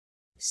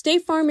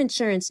State Farm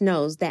Insurance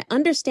knows that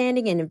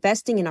understanding and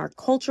investing in our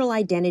cultural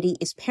identity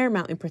is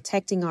paramount in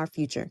protecting our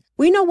future.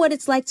 We know what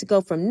it's like to go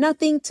from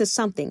nothing to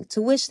something,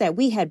 to wish that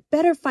we had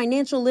better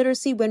financial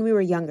literacy when we were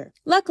younger.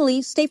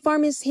 Luckily, State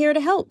Farm is here to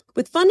help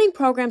with funding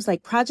programs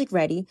like Project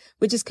Ready,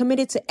 which is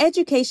committed to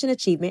education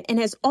achievement and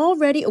has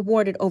already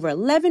awarded over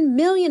 $11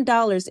 million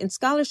in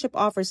scholarship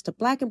offers to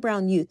Black and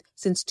brown youth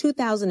since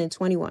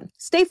 2021.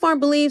 State Farm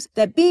believes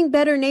that being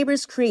better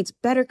neighbors creates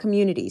better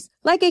communities.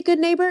 Like a good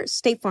neighbor,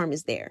 State Farm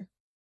is there.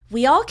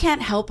 We all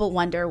can't help but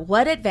wonder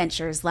what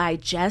adventures lie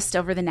just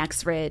over the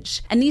next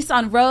ridge. A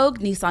Nissan Rogue,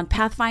 Nissan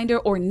Pathfinder,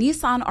 or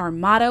Nissan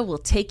Armada will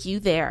take you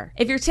there.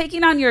 If you're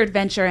taking on your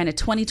adventure in a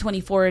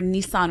 2024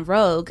 Nissan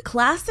Rogue,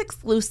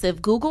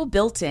 class-exclusive Google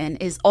built-in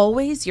is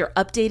always your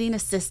updating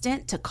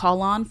assistant to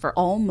call on for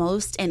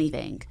almost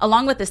anything.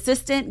 Along with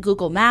Assistant,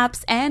 Google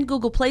Maps, and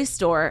Google Play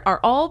Store are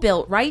all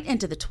built right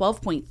into the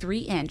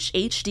 12.3-inch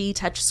HD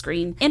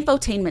touchscreen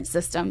infotainment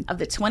system of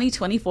the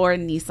 2024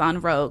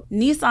 Nissan Rogue.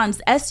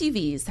 Nissan's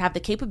SUVs have the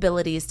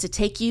capabilities to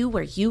take you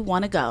where you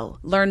want to go.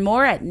 Learn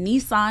more at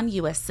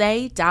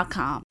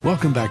nissanusa.com.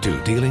 Welcome back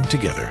to Dealing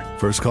Together.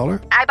 First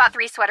caller? I bought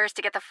 3 sweaters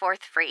to get the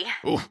 4th free.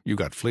 Oh, you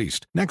got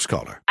fleeced. Next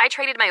caller? I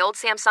traded my old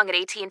Samsung at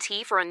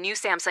AT&T for a new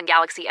Samsung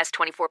Galaxy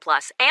S24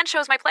 Plus and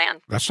chose my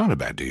plan. That's not a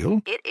bad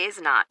deal. It is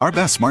not. Our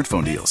best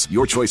smartphone deals.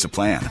 Your choice of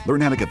plan.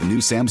 Learn how to get the new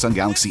Samsung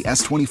Galaxy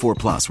S24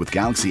 Plus with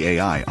Galaxy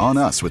AI on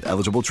us with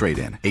eligible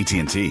trade-in.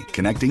 AT&T.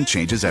 Connecting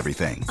changes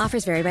everything.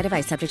 Offers vary by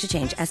device. Subject to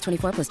change.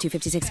 S24 plus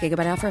 256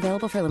 gigabyte offer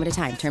available for a limited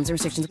time. Terms and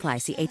restrictions apply.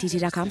 See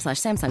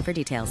att.com/Samsung for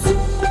details.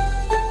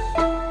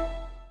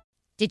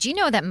 Did you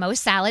know that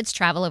most salads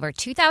travel over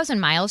 2,000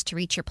 miles to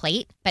reach your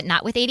plate? But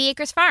not with 80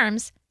 Acres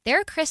Farms.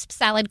 Their crisp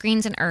salad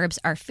greens and herbs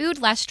are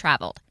food less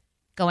traveled,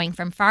 going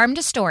from farm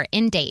to store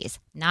in days,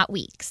 not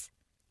weeks.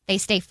 They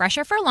stay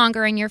fresher for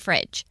longer in your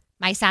fridge.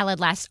 My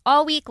salad lasts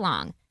all week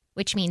long,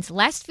 which means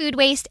less food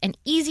waste and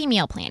easy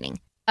meal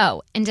planning.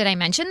 Oh, and did I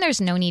mention there's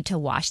no need to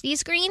wash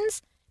these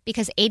greens?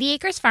 Because 80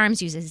 Acres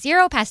Farms uses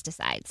 0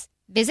 pesticides.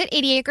 Visit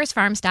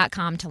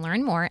 80acresfarms.com to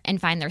learn more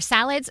and find their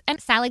salads and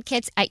salad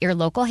kits at your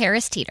local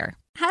Harris Teeter.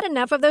 Had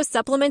enough of those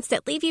supplements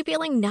that leave you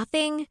feeling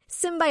nothing?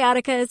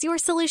 Symbiotica is your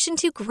solution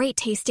to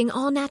great-tasting,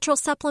 all-natural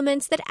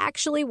supplements that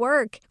actually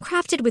work.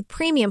 Crafted with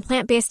premium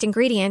plant-based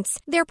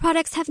ingredients, their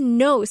products have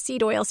no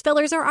seed oils,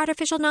 fillers, or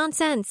artificial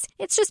nonsense.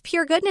 It's just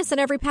pure goodness in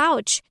every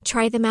pouch.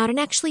 Try them out and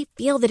actually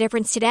feel the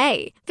difference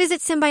today.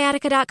 Visit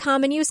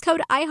Symbiotica.com and use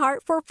code IHEART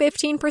for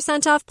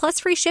 15% off plus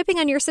free shipping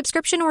on your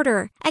subscription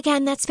order.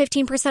 Again, that's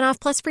 15% off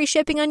plus free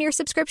shipping on your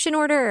subscription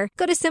order.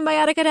 Go to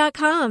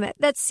Symbiotica.com.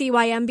 That's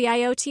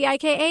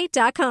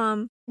CYMBIOTIKA.com.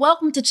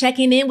 Welcome to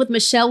Checking In with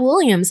Michelle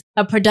Williams,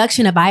 a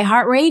production of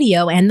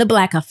iHeartRadio and The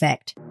Black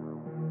Effect.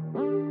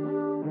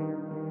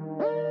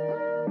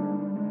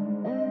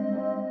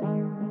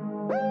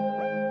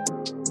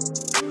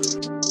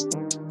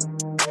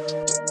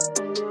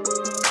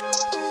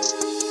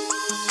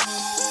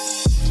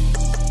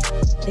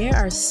 There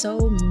are so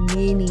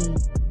many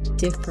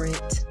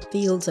different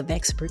fields of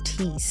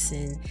expertise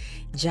and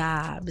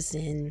jobs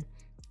and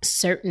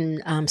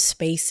certain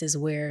spaces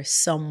where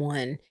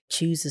someone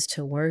chooses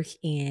to work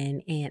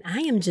in. And I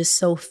am just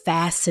so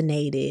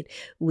fascinated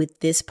with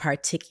this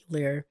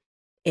particular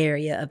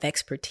area of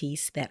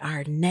expertise that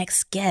our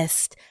next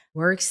guest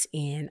works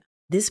in.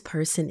 This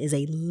person is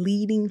a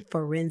leading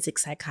forensic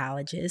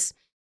psychologist,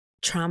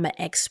 trauma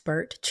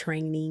expert,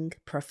 training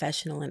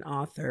professional, and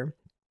author.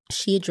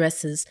 She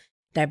addresses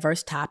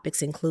diverse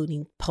topics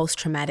including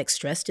post-traumatic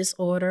stress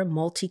disorder,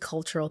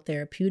 multicultural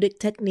therapeutic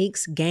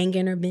techniques, gang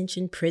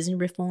intervention, prison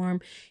reform,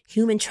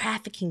 human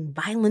trafficking,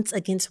 violence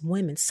against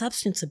women,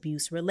 substance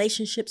abuse,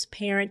 relationships,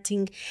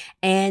 parenting,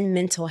 and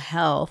mental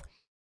health.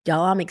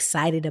 Y'all, I'm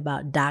excited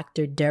about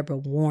Dr. Debra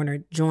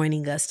Warner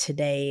joining us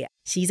today.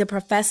 She's a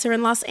professor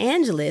in Los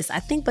Angeles, I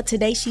think, but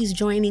today she's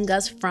joining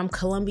us from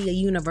Columbia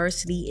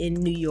University in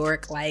New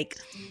York. Like,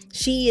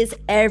 she is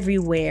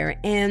everywhere,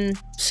 and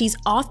she's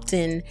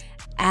often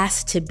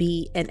asked to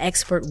be an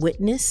expert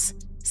witness,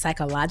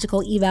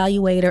 psychological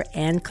evaluator,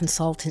 and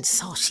consultant.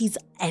 So she's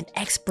an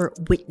expert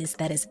witness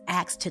that is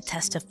asked to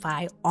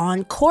testify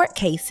on court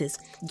cases.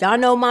 Y'all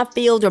know my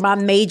field or my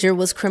major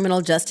was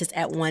criminal justice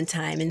at one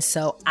time. And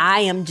so I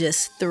am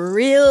just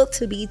thrilled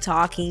to be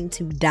talking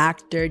to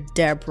Dr.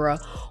 Debra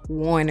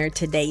Warner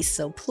today.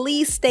 So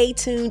please stay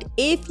tuned.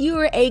 If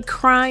you're a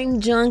crime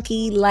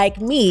junkie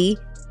like me,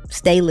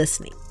 stay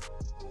listening.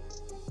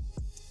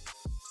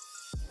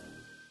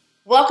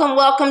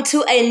 Welcome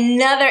to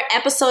another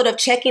episode of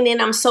Checking In.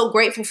 I'm so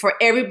grateful for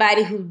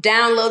everybody who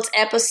downloads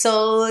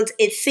episodes.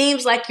 It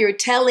seems like you're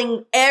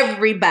telling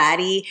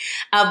everybody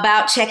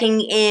about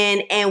Checking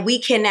In, and we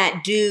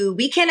cannot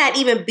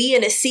even be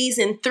in a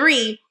season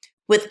 3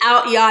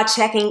 without y'all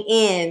checking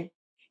in.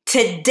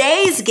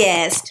 Today's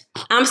guest,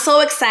 I'm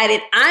so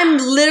excited. I'm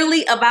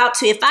literally about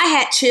to, if I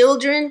had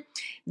children,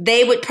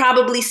 they would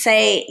probably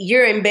say,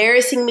 you're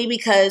embarrassing me,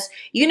 because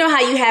you know how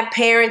you have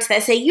parents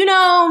that say,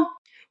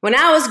 when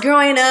I was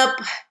growing up,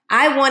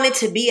 I wanted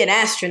to be an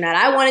astronaut.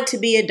 I wanted to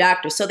be a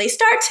doctor. So they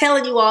start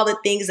telling you all the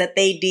things that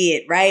they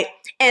did, right?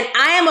 And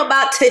I am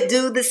about to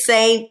do the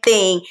same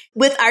thing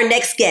with our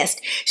next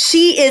guest.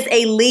 She is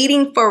a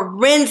leading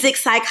forensic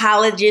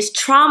psychologist,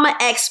 trauma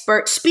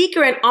expert,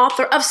 speaker, and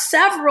author of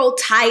several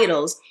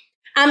titles.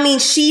 I mean,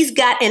 she's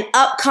got an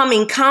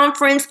upcoming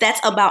conference that's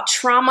about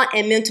trauma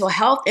and mental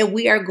health, and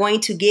we are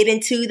going to get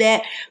into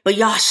that. But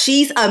y'all,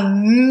 she's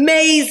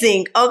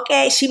amazing,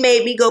 okay? She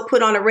made me go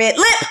put on a red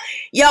lip.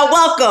 Y'all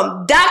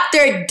welcome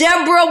Dr.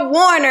 Debra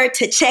Warner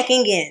to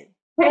Checking In.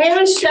 Hey,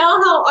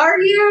 Michelle, how are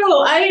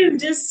you? I am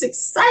just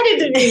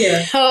excited to be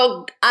here.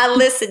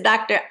 Listen,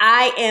 doctor,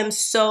 I am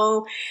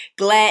so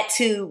glad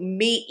to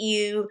meet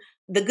you.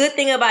 The good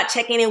thing about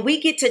Checking In, we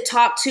get to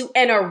talk to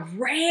an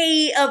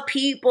array of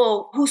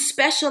people who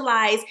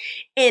specialize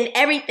in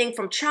everything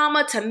from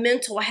trauma to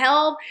mental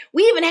health.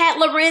 We even had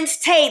Lorenz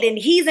Tate, and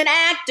he's an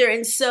actor.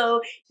 And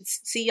so,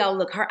 see, y'all,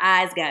 look, her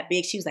eyes got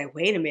big. She was like,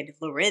 wait a minute,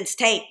 Lorenz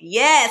Tate.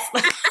 Yes.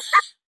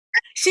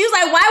 She was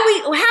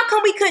like, how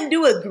come we couldn't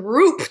do a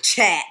group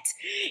chat?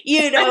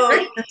 You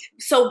know,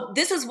 so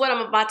this is what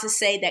I'm about to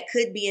say that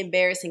could be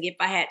embarrassing if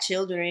I had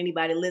children or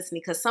anybody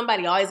listening, because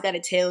somebody always got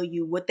to tell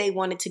you what they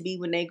wanted to be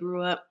when they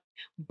grew up.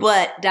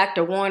 But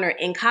Dr. Warner,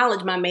 in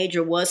college, my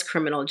major was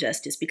criminal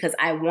justice because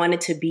I wanted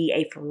to be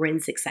a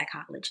forensic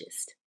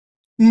psychologist.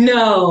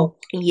 No.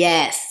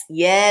 Yes.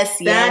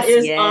 That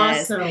is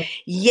awesome.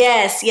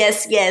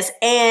 Yes.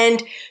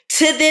 And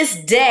to this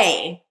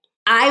day,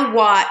 I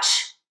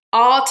watch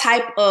all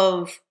type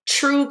of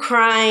true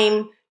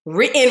crime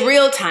in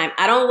real time.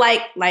 I don't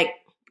like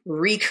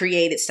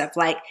recreated stuff.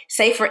 Like,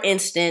 say, for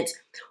instance,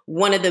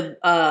 one of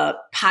the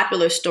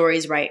popular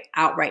stories right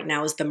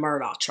now is the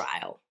Murdaugh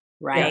trial,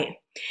 right?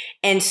 Yeah.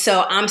 And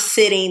so I'm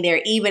sitting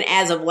there, even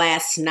as of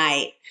last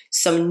night,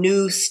 some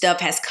new stuff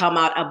has come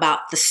out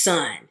about the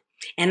son.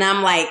 And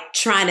I'm like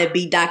trying to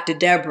be Dr.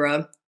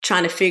 Debra,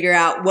 trying to figure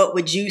out what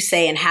would you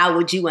say and how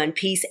would you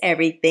unpiece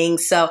everything.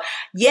 So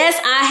yes,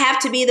 I have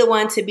to be the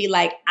one to be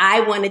like,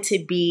 I wanted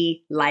to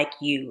be like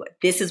you.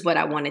 This is what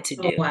I wanted to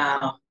do.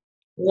 Oh,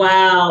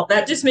 wow.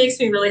 That just makes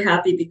me really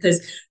happy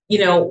because, you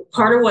know,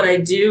 part of what I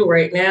do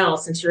right now,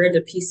 since you're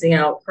into piecing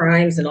out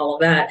crimes and all of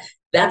that,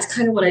 that's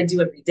kind of what I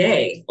do every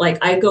day. Like,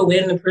 I go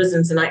into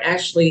prisons and I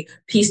actually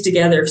piece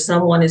together if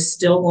someone is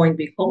still going to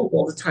be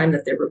culpable the time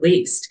that they're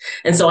released.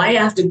 And so I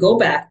have to go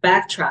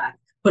backtrack,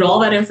 put all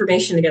that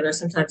information together.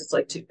 Sometimes it's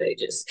like 2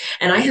 pages.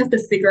 And I have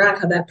to figure out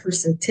how that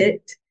person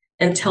ticked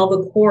and tell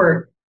the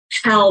court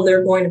how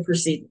they're going to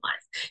proceed in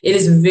life. It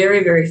is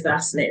very, very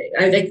fascinating.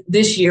 I think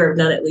this year I've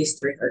done at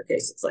least 300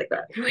 cases like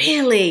that.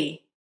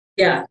 Really?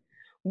 Yeah.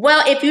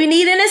 Well, if you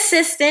need an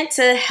assistant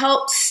to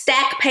help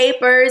stack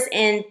papers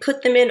and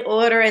put them in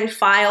order and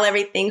file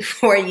everything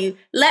for you,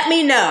 let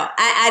me know.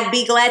 I'd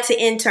be glad to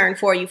intern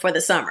for you for the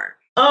summer.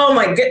 Oh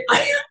my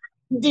God.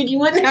 Dude, you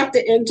wouldn't have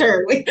to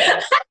intern.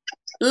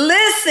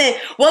 Listen,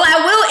 well,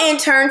 I will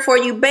intern for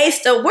you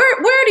based on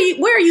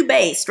where are you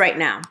based right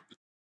now?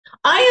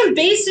 I am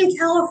based in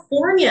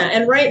California,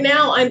 and right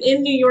now I'm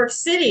in New York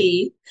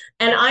City,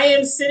 and I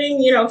am sitting,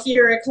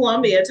 here at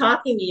Columbia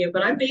talking to you,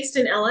 but I'm based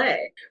in LA.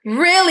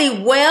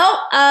 Really?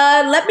 Well,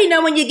 let me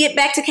know when you get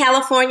back to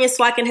California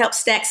so I can help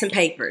stack some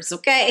papers,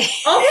 okay?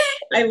 Okay,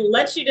 I will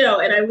let you know,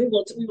 and we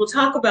will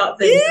talk about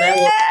things.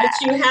 Yeah.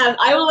 And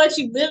I will let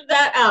you live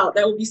that out.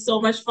 That would be so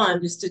much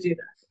fun just to do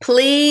that.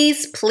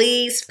 Please.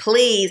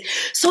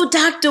 So,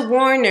 Dr.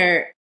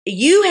 Warner,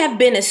 you have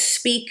been a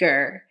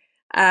speaker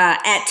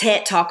at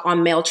TED Talk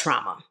on male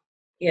trauma.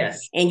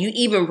 Yes. And you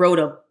even wrote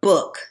a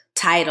book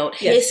titled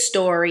His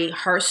Story,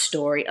 Her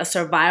Story, a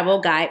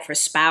survival guide for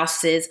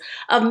spouses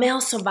of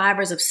male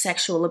survivors of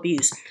sexual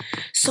abuse.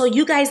 So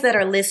you guys that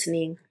are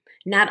listening,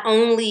 not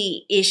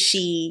only is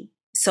she,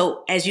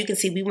 so as you can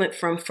see, we went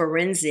from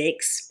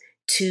forensics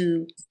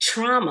to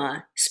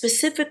trauma,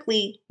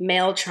 specifically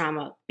male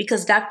trauma,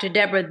 because Dr.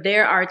 Debra,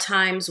 there are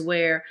times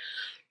where,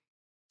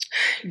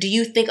 do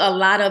you think a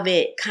lot of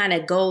it kind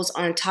of goes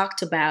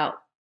untalked about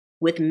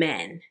with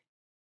men?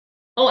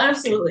 Oh,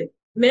 absolutely.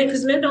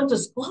 Because men don't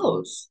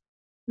disclose.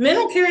 Men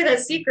will carry that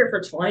secret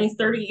for 20,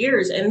 30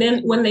 years. And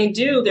then when they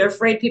do, they're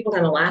afraid people are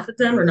going to laugh at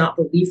them or not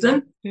believe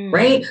them,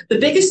 right? The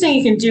biggest thing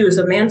you can do as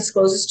a man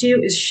discloses to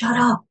you is shut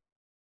up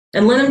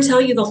and let him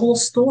tell you the whole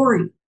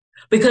story.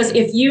 Because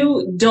if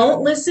you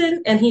don't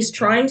listen and he's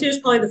trying to, it's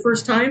probably the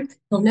first time,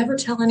 he'll never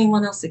tell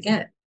anyone else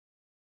again.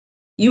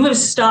 You have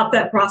stopped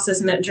that process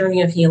and that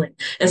journey of healing.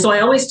 And so I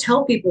always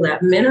tell people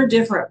that men are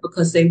different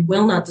because they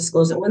will not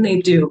disclose it. When they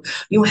do,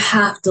 you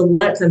have to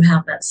let them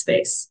have that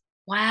space.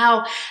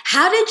 Wow.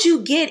 How did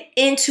you get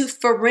into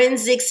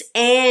forensics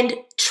and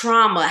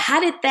trauma? How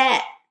did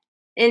that,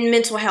 in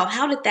mental health,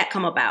 how did that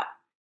come about?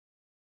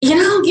 You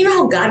know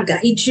how God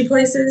guides you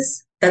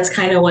places? That's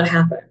kind of what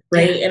happened,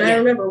 right? Yeah, and I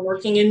remember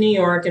working in New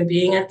York and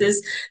being at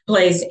this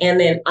place, and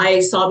then I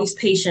saw these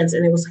patients,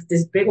 and it was like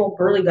this big old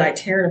burly guy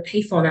tearing a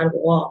payphone out of the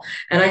wall.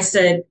 And I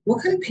said,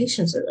 what kind of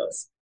patients are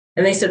those?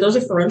 And they said, those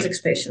are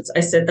forensics patients. I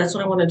said, that's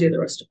what I want to do the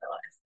rest of my life.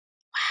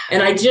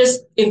 And I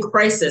just, in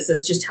crisis,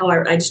 it's just how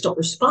I just don't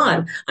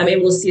respond. I'm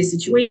able to see a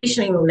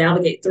situation and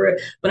navigate through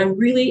it, but I'm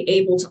really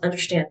able to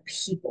understand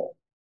people,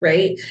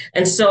 right?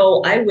 And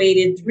so I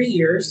waited 3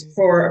 years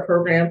for a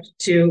program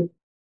to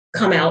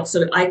come out so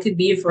that I could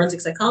be a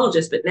forensic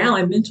psychologist, but now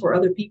I mentor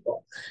other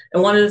people.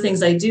 And one of the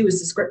things I do is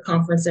the script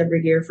conference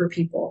every year for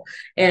people,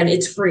 and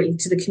it's free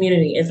to the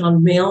community. It's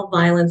on male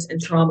violence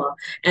and trauma.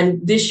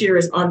 And this year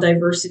is on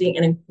diversity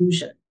and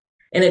inclusion.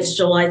 And it's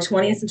July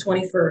 20th and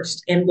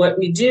 21st. And what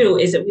we do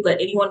is that we let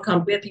anyone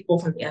come. We have people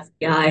from the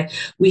FBI,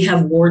 we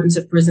have wardens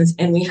of prisons,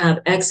 and we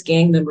have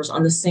ex-gang members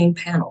on the same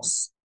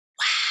panels.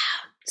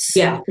 Wow.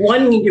 Yeah.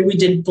 One year we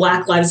did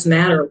Black Lives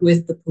Matter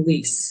with the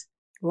police.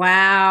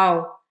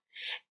 Wow.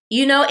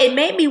 You know, it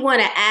made me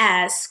want to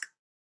ask,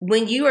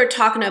 when you are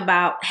talking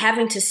about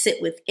having to sit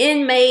with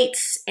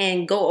inmates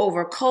and go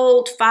over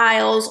cold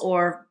files,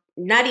 or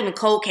not even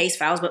cold case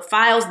files, but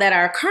files that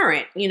are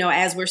current, you know,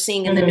 as we're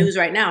seeing in the news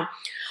right now,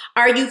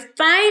 are you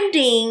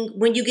finding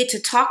when you get to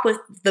talk with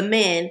the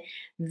men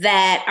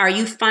are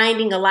you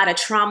finding a lot of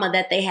trauma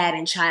that they had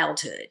in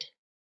childhood?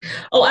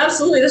 Oh,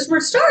 absolutely. That's where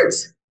it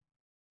starts.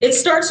 It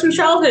starts from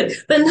childhood,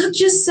 but not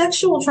just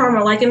sexual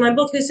trauma. Like in my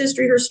book, His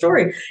History, Her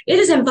Story, it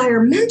is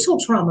environmental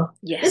trauma.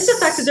 Yes. It's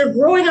the fact that they're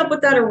growing up with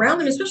that around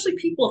them, especially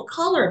people of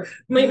color.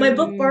 My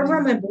book,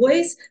 Barbara, My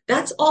Boys,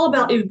 that's all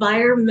about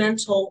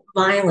environmental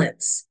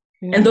violence.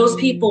 And those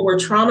people were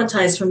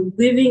traumatized from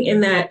living in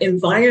that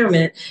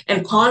environment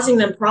and causing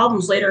them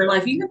problems later in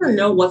life. You never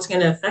know what's going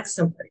to affect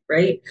somebody,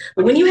 right?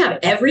 But when you have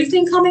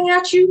everything coming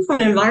at you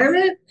from an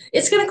environment,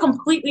 it's going to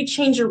completely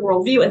change your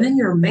worldview. And then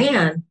you're a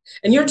man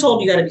and you're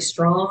told you got to be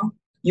strong.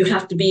 You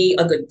have to be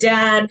a good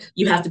dad.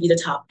 You have to be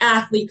the top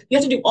athlete. You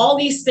have to do all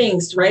these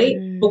things, right?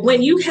 But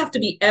when you have to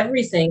be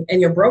everything and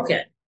you're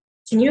broken,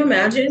 can you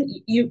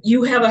imagine?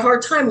 You have a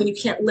hard time when you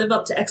can't live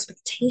up to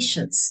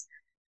expectations.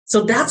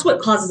 So that's what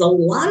causes a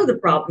lot of the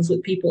problems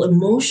with people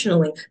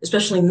emotionally,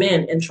 especially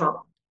men in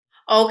trauma.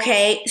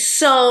 Okay,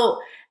 so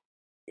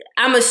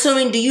I'm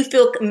assuming, do you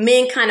feel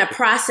men kind of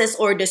process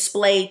or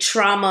display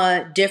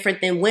trauma different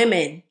than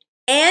women?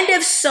 And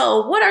if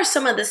so, what are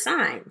some of the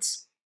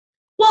signs?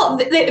 Well,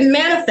 they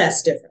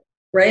manifest different,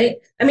 right?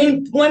 I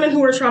mean, women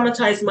who are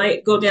traumatized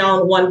might go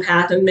down one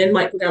path and men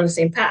might go down the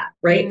same path,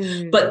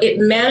 right? But it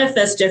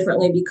manifests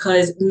differently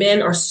because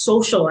men are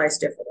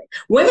socialized differently.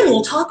 Women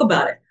will talk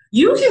about it.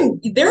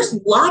 There's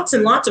lots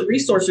and lots of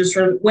resources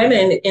for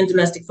women in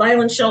domestic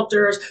violence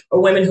shelters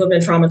or women who have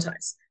been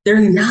traumatized. There are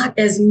not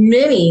as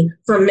many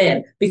for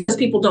men because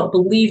people don't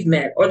believe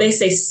men, or they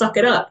say, suck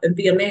it up and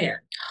be a man,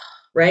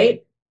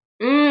 right?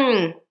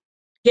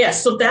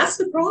 Yes, so that's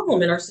the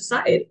problem in our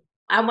society.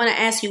 I want to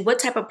ask you, what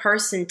type of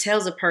person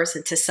tells a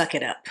person to suck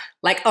it up?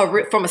 Like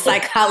from a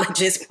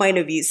psychologist's point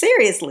of view,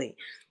 seriously.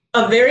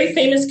 A very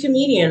famous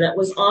comedian that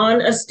was on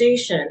a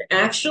station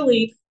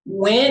actually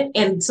went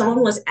and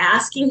someone was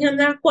asking him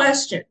that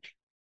question.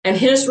 And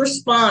his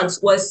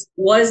response was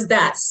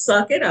that,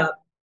 suck it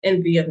up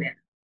and be a man.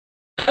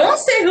 I won't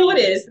say who it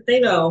is, but they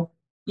know.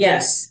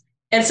 Yes.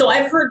 And so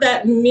I've heard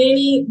that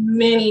many,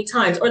 many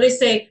times. Or they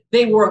say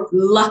they were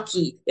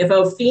lucky. If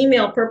a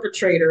female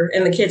perpetrator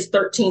and the kid's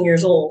 13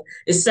 years old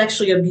is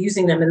sexually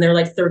abusing them and they're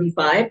like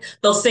 35,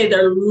 they'll say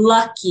they're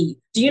lucky.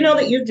 Do you know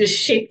that you just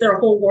shaped their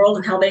whole world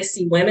and how they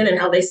see women and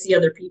how they see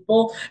other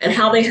people and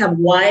how they have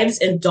wives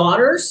and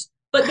daughters?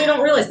 But they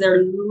don't realize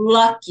they're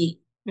lucky.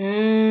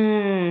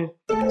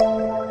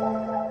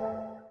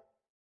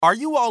 Are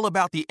you all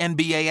about the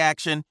NBA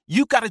action?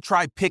 You got to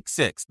try Pick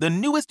 6, the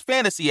newest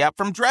fantasy app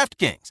from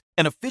DraftKings,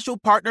 an official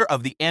partner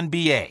of the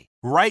NBA.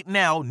 Right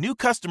now, new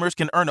customers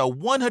can earn a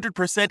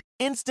 100%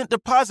 instant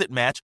deposit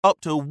match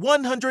up to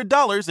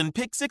 $100 in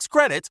Pick 6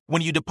 credits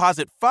when you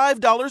deposit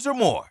 $5 or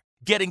more.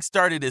 Getting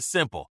started is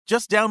simple.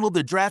 Just download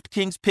the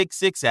DraftKings Pick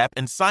 6 app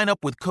and sign up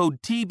with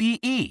code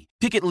TBE.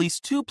 Pick at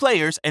least 2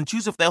 players and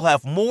choose if they'll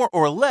have more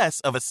or less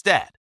of a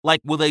stat.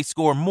 Like, will they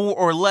score more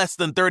or less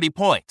than 30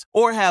 points?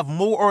 Or have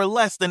more or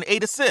less than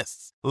 8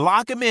 assists?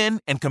 Lock them in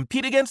and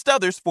compete against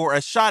others for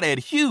a shot at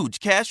huge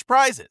cash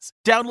prizes.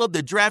 Download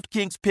the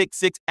DraftKings Pick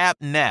 6 app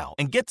now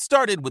and get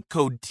started with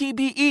code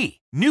TBE.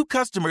 New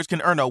customers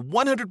can earn a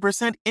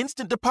 100%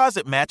 instant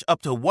deposit match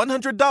up to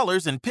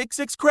 $100 in Pick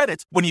 6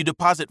 credits when you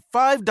deposit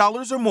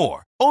 $5 or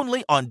more.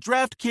 Only on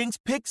DraftKings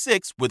Pick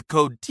 6 with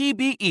code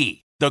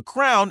TBE. The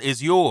crown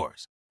is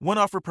yours. One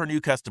offer per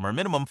new customer.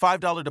 Minimum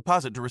 $5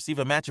 deposit to receive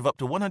a match of up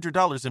to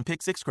 $100 in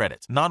Pick 6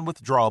 credits.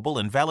 Non-withdrawable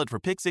and valid for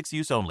Pick 6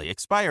 use only.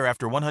 Expire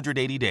after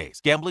 180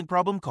 days. Gambling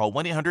problem? Call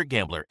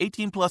 1-800-GAMBLER.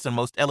 18 plus in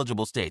most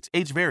eligible states.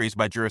 Age varies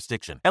by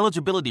jurisdiction.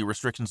 Eligibility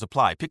restrictions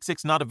apply. Pick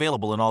 6 not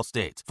available in all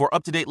states. For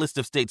up-to-date list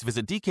of states,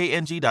 visit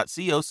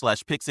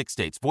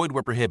dkng.co/pick6states. Void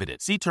where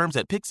prohibited. See terms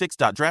at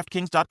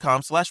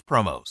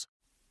pick6.draftkings.com/promos.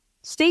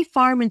 State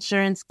Farm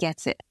Insurance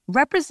gets it.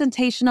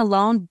 Representation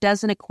alone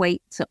doesn't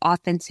equate to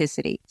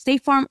authenticity.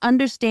 State Farm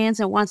understands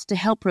and wants to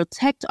help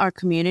protect our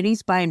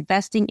communities by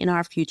investing in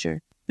our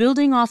future,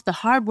 building off the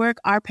hard work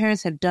our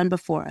parents have done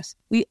before us.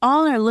 We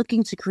all are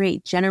looking to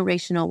create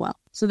generational wealth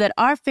so that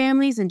our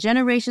families and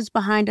generations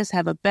behind us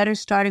have a better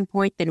starting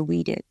point than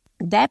we did.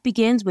 That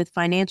begins with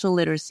financial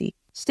literacy.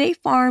 State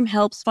Farm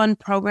helps fund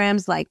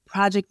programs like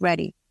Project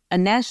Ready, a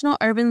National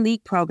Urban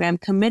League program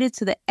committed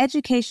to the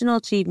educational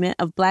achievement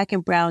of Black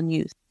and Brown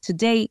youth. To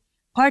date,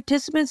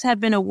 participants have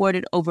been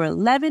awarded over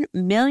 $11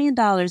 million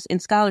in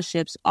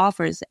scholarships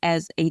offers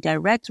as a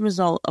direct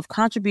result of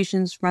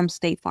contributions from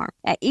State Farm.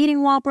 At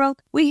Eating While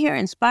Broke, we hear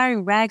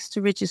inspiring rags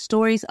to riches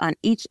stories on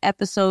each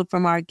episode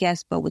from our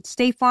guests, but with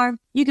State Farm,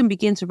 you can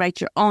begin to write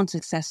your own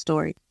success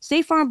story.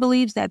 State Farm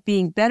believes that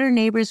being better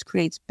neighbors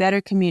creates better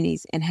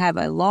communities and have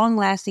a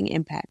long-lasting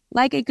impact.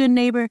 Like a good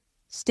neighbor,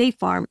 State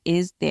Farm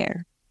is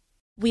there.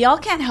 We all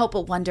can't help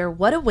but wonder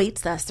what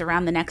awaits us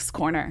around the next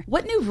corner.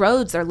 What new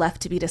roads are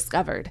left to be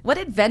discovered? What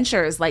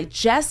adventures lie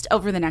just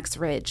over the next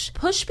ridge?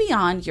 Push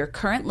beyond your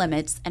current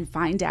limits and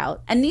find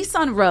out. A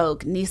Nissan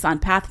Rogue, Nissan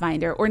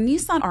Pathfinder, or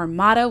Nissan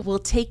Armada will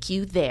take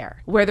you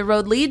there, where the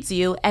road leads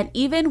you and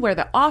even where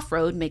the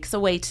off-road makes a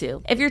way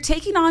to. If you're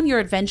taking on your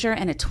adventure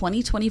in a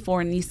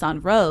 2024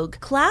 Nissan Rogue,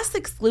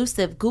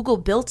 class-exclusive Google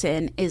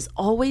built-in is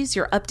always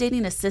your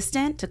updating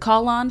assistant to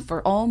call on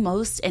for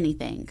almost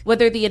anything.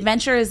 Whether the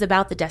adventure is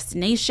about the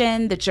destination,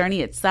 the journey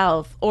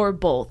itself, or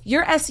both,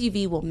 your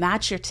SUV will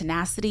match your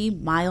tenacity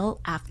mile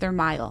after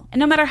mile.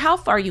 And no matter how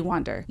far you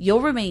wander,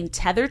 you'll remain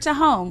tethered to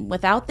home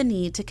without the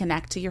need to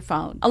connect to your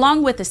phone.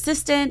 Along with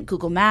Assistant,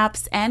 Google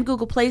Maps, and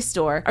Google Play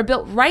Store are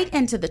built right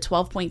into the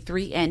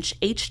 12.3-inch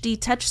HD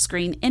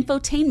touchscreen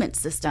infotainment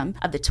system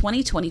of the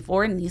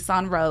 2024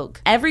 Nissan Rogue.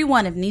 Every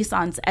one of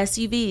Nissan's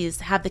SUVs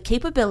have the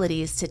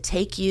capabilities to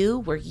take you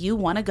where you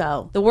want to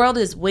go. The world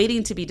is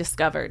waiting to be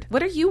discovered.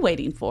 What are you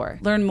waiting for?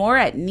 Learn more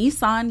at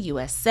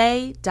nissanusa.com.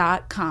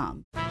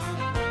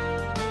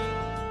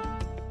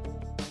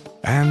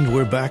 And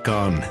we're back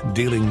on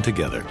Dealing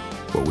Together,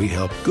 where we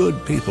help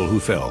good people who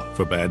fell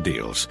for bad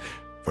deals.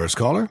 First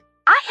caller?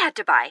 I had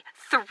to buy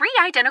 3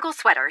 identical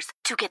sweaters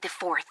to get the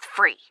 4th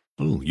free.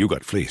 Ooh, you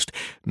got fleeced.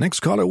 Next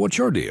caller, what's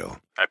your deal?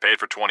 I paid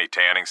for 20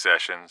 tanning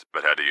sessions,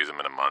 but had to use them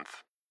in a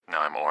month.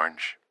 Now I'm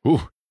orange.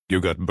 Ooh, you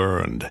got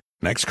burned.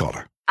 Next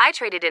caller. I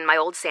traded in my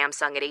old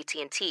Samsung at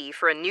AT&T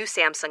for a new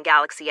Samsung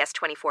Galaxy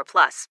S24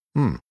 Plus.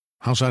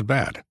 How's that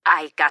bad?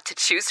 I got to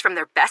choose from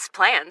their best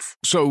plans.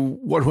 So,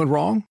 what went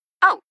wrong?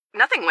 Oh,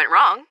 nothing went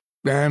wrong.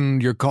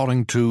 And you're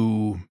calling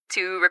to...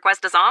 To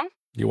request a song?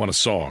 You want a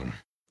song.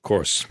 Of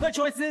course. The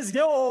choice is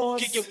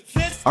yours.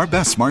 Our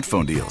best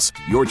smartphone deals.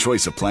 Your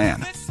choice of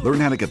plan.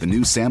 Learn how to get the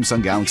new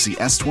Samsung Galaxy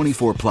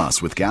S24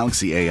 Plus with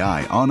Galaxy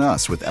AI on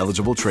us with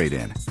eligible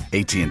trade-in.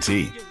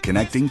 AT&T.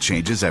 Connecting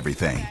changes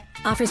everything.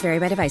 Offers vary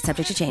by device,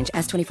 subject to change.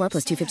 S24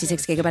 plus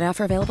 256 gigabyte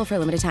offer available for a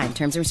limited time.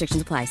 Terms and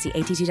restrictions apply. See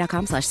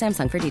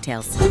att.com/Samsung for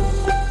details.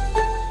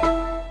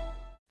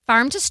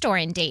 Farm to store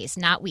in days,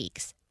 not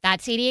weeks.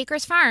 That's 80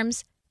 Acres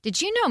Farms.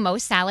 Did you know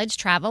most salads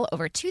travel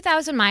over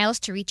 2,000 miles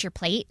to reach your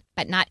plate?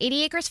 But not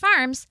 80 Acres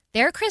Farms.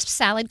 Their crisp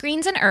salad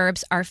greens and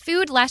herbs are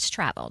food less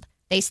traveled.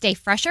 They stay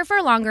fresher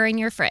for longer in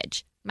your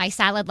fridge. My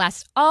salad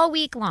lasts all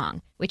week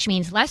long, which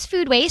means less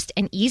food waste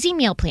and easy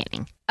meal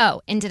planning.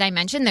 Oh, and did I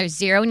mention there's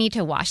zero need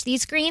to wash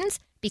these greens?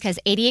 Because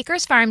 80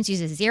 Acres Farms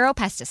uses zero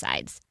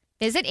pesticides.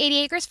 Visit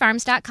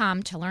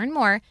 80acresfarms.com to learn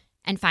more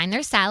and find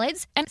their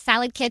salads and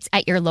salad kits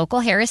at your local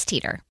Harris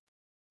Teeter.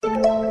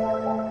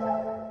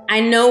 I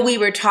know we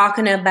were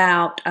talking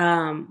about,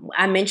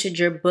 I mentioned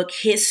your book,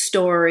 His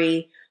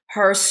Story,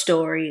 Her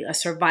Story, a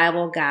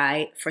survival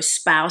guide for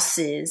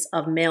spouses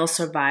of male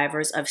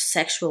survivors of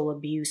sexual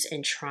abuse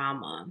and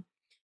trauma.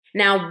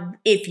 Now,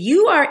 if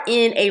you are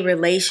in a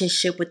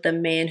relationship with a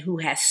man who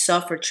has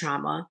suffered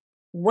trauma,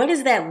 what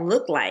does that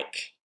look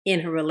like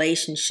in a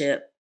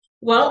relationship?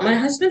 Well, my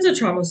husband's a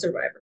trauma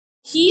survivor.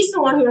 He's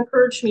the one who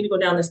encouraged me to go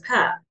down this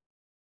path.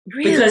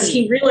 Really? Because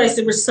he realized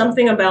there was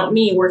something about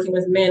me working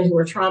with men who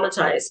were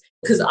traumatized.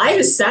 Because I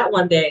just sat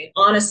one day,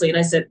 honestly, and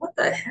I said, what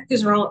the heck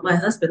is wrong with my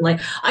husband? Like,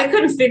 I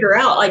couldn't figure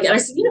out, and I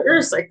said, you're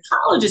a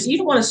psychologist. You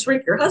don't want to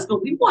shrink your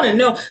husband. We want to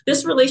know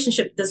this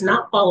relationship does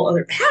not follow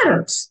other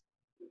patterns,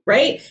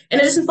 right?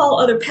 And it doesn't follow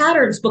other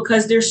patterns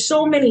because there's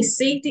so many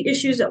safety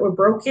issues that were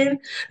broken.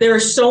 There are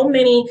so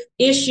many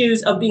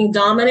issues of being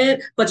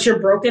dominant, but you're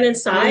broken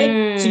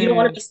inside. So you don't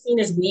want to be seen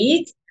as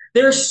weak.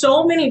 There are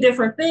so many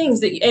different things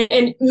that,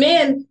 and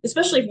men,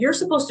 especially if you're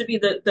supposed to be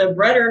the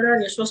bread earner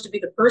and you're supposed to be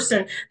the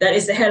person that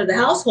is the head of the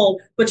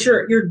household, but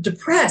you're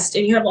depressed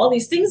and you have all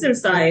these things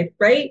inside,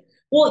 right?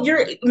 Well,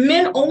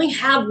 men only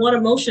have one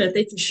emotion that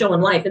they can show in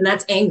life, and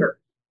that's anger.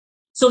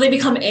 So they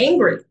become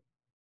angry,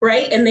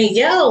 right? And they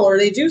yell or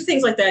they do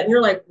things like that. And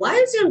you're like, why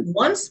is there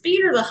one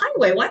speed or the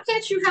highway? Why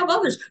can't you have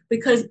others?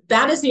 Because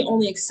that is the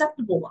only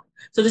acceptable one.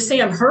 So to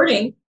say I'm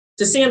hurting,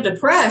 to say I'm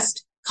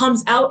depressed,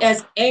 comes out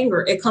as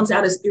anger. It comes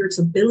out as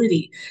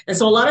irritability. And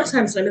so a lot of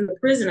times when I'm in the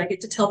prison, I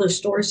get to tell their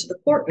stories to the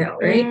court now,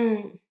 right?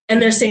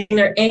 And they're saying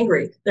they're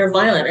angry, they're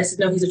violent. I said,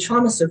 no, he's a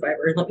trauma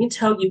survivor. And let me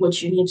tell you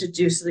what you need to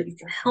do so that you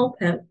can help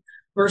him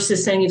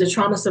versus saying he's a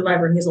trauma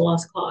survivor and he's a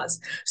lost cause.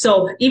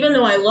 So even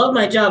though I love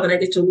my job and I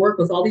get to work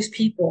with all these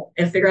people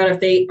and figure out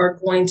if they are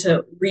going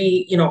to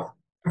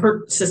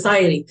hurt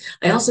society,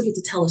 I also get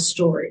to tell a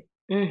story.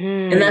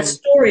 And that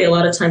story a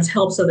lot of times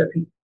helps other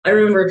people. I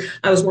remember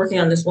I was working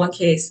on this one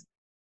case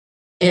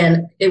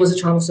And it was a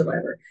trauma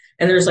survivor.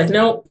 And there's like,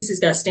 no, he's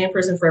got to stay in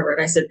prison forever.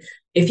 And I said,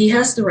 if he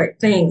has the right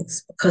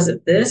things because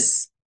of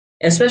this,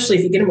 and especially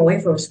if you get him away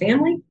from his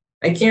family,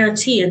 I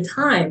guarantee in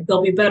time,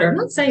 they'll be better. I'm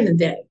not saying the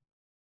day.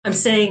 I'm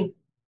saying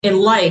in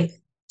life,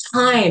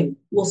 time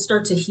will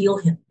start to heal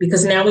him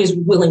because now he's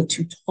willing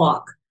to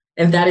talk.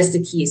 And that is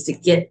the key, is to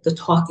get the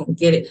talking,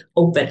 get it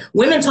open.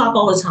 Women talk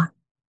all the time.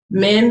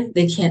 Men,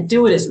 they can't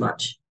do it as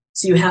much.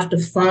 So you have to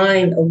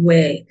find a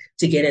way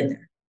to get in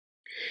there.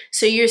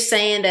 So you're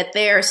saying that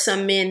there are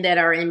some men that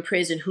are in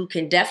prison who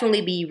can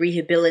definitely be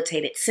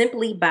rehabilitated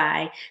simply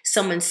by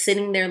someone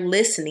sitting there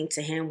listening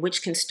to him,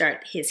 which can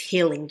start his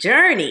healing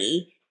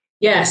journey.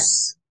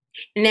 Yes.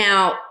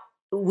 Now,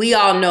 we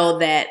all know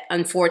that,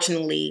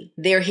 unfortunately,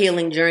 their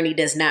healing journey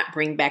does not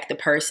bring back the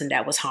person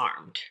that was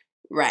harmed,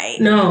 right?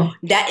 No.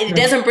 That it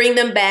doesn't bring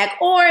them back.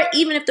 Or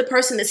even if the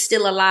person is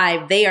still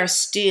alive, they're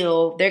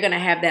going to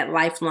have that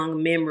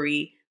lifelong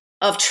memory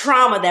of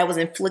trauma that was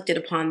inflicted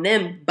upon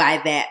them by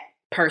that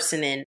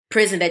person in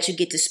prison that you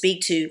get to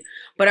speak to.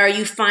 But are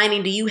you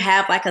finding, do you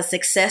have like a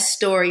success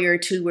story or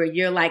two where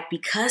you're like,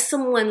 because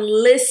someone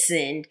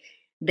listened,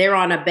 they're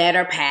on a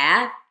better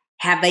path?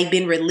 Have they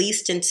been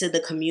released into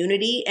the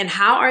community? And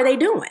how are they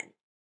doing?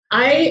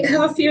 I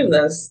have a few of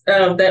those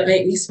that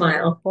make me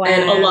smile. Wow.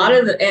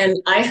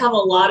 And I have a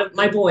lot of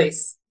my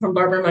boys, from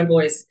Barbara and my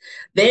boys,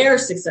 their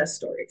success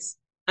stories.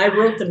 I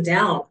wrote them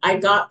down. I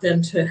got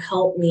them to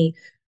help me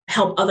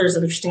help others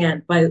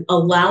understand by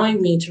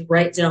allowing me to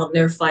write down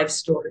their 5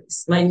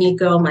 stories. My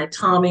Nico, my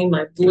Tommy,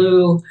 my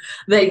Blue,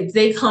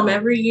 they come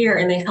every year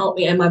and they help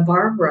me. And my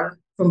Barbara,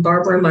 from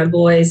Barbara and my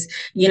boys,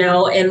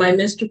 and my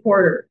Mr.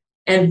 Porter.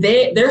 And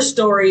their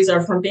stories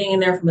are from being in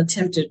there from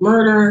attempted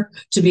murder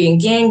to being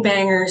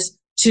gangbangers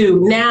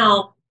to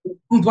now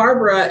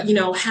Barbara,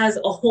 has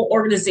a whole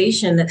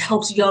organization that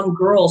helps young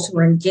girls who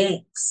are in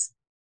gangs.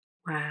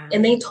 Wow.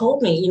 And they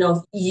told me,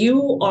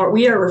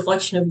 we are a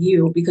reflection of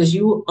you because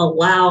you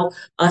allow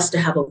us to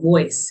have a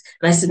voice.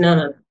 And I said,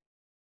 no.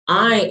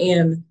 I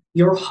am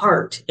your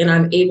heart and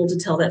I'm able to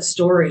tell that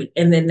story.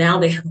 And then now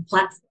they have a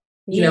platform,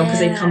 because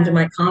they come to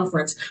my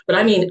conference. But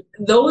I mean,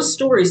 those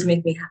stories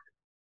make me happy.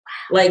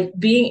 Like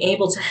being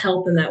able to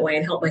help in that way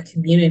and help my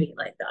community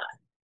like that.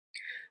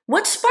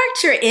 What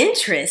sparked your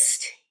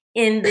interest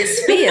in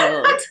this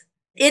field?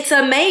 It's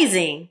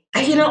amazing.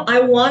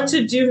 I want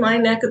to do my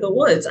neck of the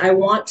woods. I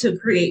want to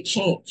create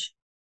change.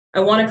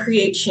 I want to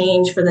create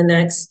change for the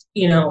next,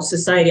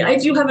 society. I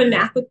do have a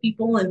knack with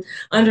people and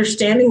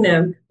understanding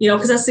them,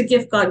 because that's the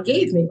gift God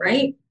gave me,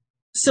 right?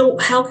 So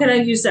how can I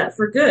use that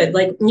for good?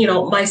 Like,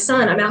 my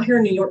son, I'm out here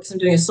in New York because I'm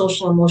doing a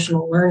social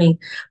emotional learning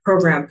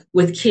program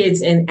with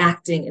kids in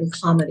acting and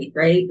comedy,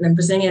 right? And I'm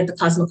presenting at the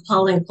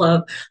Cosmopolitan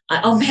Club.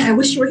 Oh man, I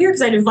wish you were here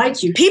because I'd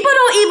invite you. People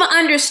don't even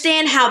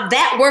understand how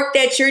that work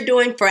that you're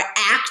doing for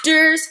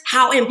actors,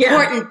 how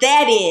important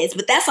that is.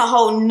 But that's a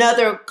whole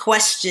nother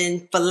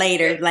question for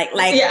later.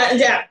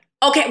 Yeah.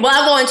 Okay, well,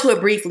 I'll go into it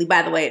briefly,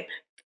 by the way.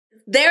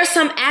 There are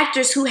some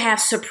actors who have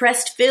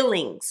suppressed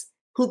feelings,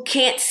 who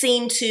can't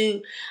seem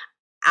to...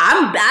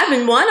 I've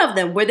been one of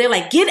them where they're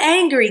like, get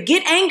angry.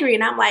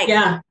 And I'm like,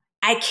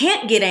 I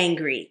can't get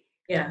angry.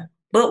 Yeah.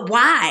 But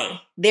why?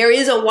 There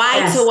is a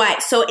why to why.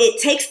 So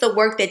it takes the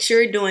work that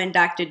you're doing,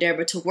 Dr.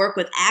 Debra, to work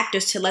with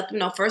actors to let them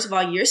know, first of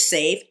all, you're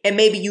safe. And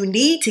maybe you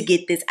need to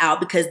get this out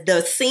because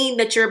the scene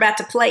that you're about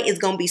to play is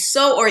going to be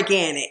so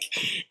organic.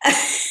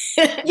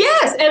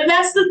 Yes. And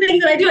that's the thing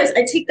that I do.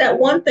 I take that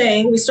one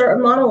thing, we start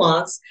with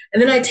monologues,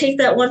 and then I take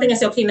that one thing and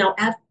say, okay, now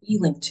add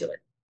feeling to it.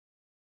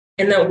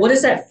 And then what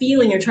is that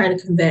feeling you're trying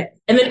to convey?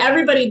 And then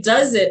everybody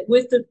does it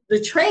with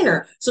the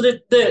trainer. So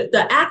that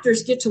the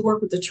actors get to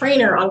work with the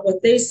trainer on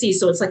what they see.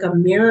 So it's like a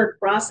mirrored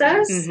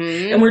process.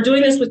 Mm-hmm. And we're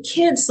doing this with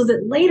kids so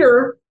that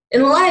later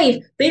in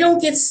life, they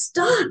don't get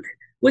stuck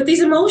with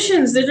these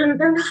emotions that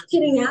they're not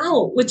getting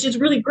out, which is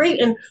really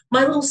great. And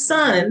my little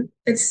son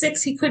at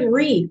 6, he couldn't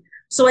read.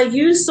 So I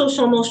used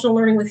social emotional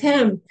learning with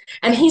him,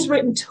 and he's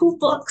written 2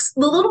 books.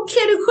 The little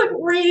kid who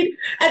couldn't read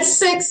at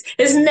 6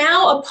 is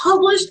now a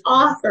published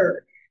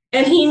author.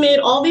 And he made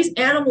all these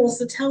animals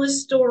to tell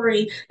his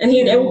story. And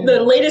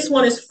the latest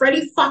one is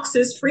Freddie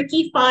Fox's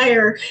Freaky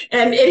Fire.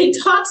 And he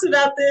talks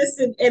about this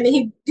and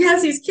he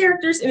has these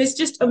characters and it's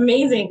just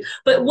amazing.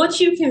 But what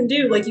you can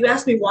do, like you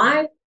asked me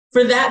why,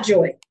 for that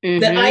joy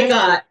that I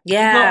got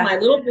about my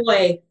little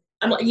boy,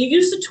 you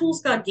use the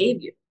tools God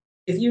gave you.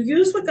 If you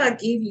use what God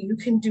gave you, you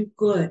can do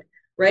good,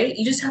 right?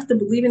 You just have to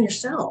believe in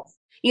yourself.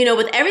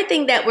 With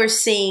everything that we're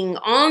seeing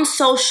on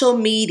social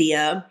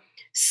media,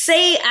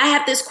 say I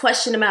have this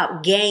question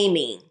about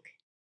gaming.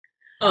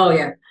 Oh,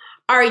 yeah.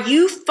 Are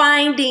you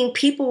finding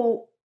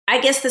people, I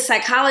guess the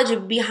psychology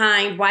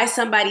behind why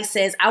somebody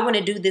says, I want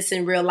to do this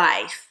in real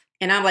life.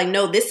 And I'm like,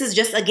 no, this is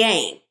just a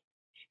game.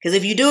 Because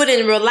if you do it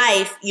in real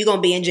life, you're going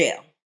to be in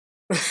jail.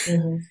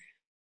 Mm-hmm.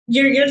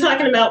 You're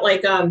talking about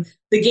like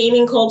the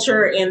gaming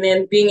culture and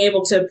then being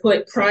able to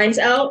put crimes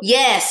out?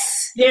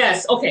 Yes.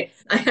 Yes. Okay.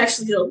 I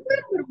actually did a little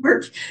bit of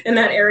work in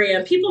that area.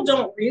 And people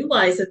don't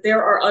realize that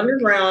there are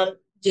underground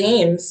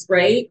games,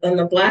 right, on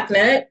the black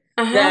net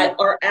that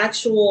are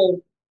actual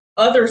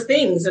other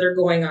things that are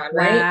going on,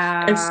 right?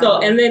 Wow.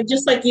 And then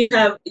just like you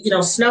have,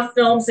 snuff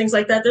films, things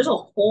like that, there's a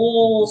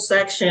whole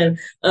section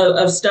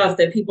of stuff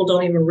that people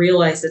don't even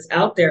realize that's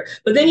out there.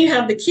 But then you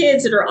have the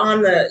kids that are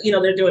on the,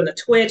 they're doing the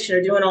Twitch and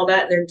they're doing all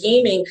that and they're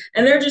gaming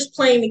and they're just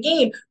playing the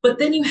game. But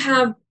then you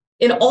have,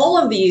 in all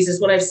of these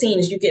is what I've seen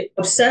is you get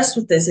obsessed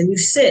with this and you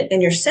sit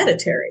and you're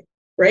sedentary.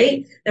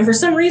 Right. And for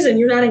some reason,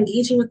 you're not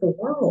engaging with the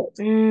world.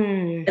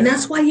 And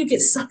that's why you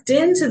get sucked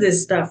into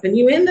this stuff and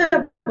you end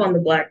up on the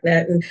black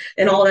net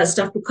and all that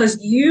stuff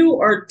because you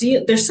are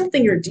there's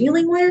something you're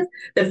dealing with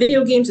that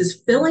video games is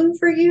filling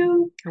for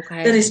you.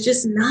 Okay. That is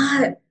just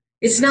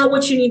it's not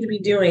what you need to be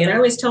doing. And I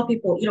always tell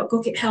people,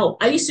 go get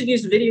help. I used to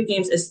use video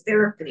games as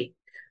therapy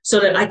so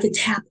that I could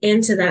tap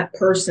into that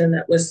person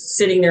that was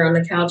sitting there on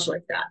the couch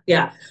like that.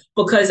 Yeah.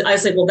 Because I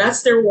said, well,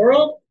 that's their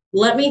world.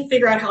 Let me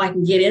figure out how I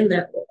can get in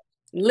that world.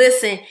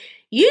 Listen,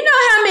 you know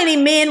how many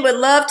men would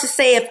love to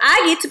say, if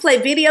I get to play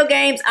video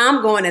games,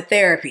 I'm going to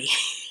therapy.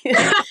 Oh,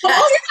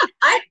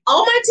 yeah.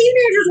 All my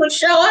teenagers would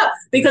show up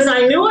because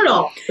I knew it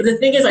all. But the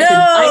thing is,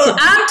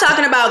 I'm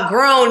talking about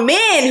grown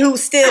men who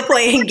still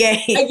playing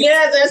games.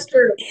 Yeah, that's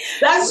true.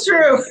 That's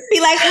true. Be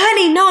like,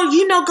 honey,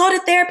 no, go to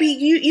therapy.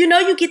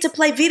 You get to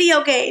play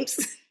video games.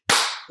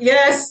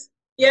 Yes.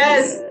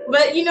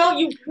 But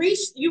you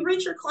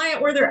reach your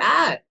client where they're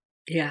at.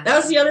 Yeah. That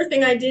was the other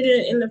thing I did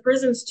in the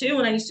prisons too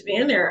when I used to be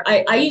in there.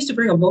 I used to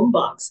bring a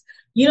boombox.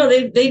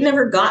 They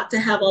never got to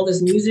have all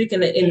this music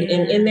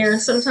in there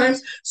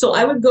sometimes. So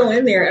I would go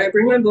in there and I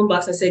bring my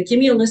boombox and I say, give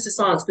me a list of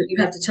songs, but you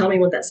have to tell me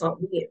what that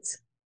song means.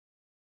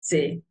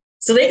 See?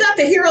 So they got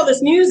to hear all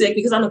this music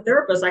because I'm a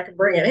therapist, I can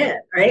bring it in,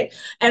 right?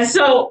 And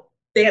so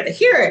they had to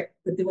hear it,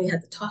 but then we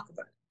had to talk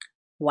about it.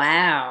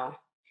 Wow.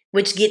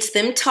 Which gets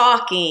them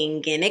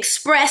talking and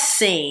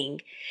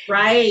expressing.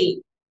 Right.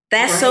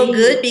 That's so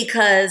good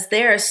because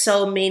there are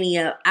so many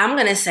of, I'm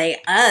going to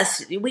say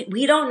us,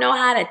 we don't know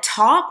how to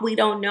talk. We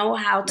don't know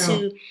how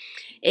to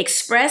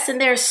express. And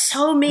there are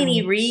so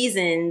many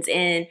reasons.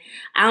 And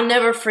I'll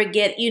never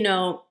forget,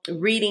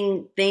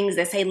 reading things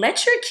that say,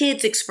 let your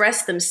kids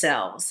express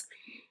themselves,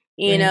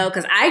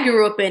 because I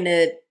grew up in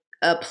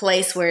a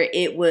place where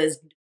it was,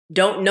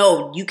 don't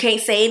know, you can't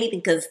say anything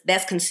because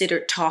that's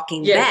considered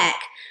talking back.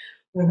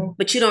 Mm-hmm.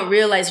 But you don't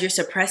realize you're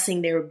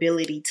suppressing their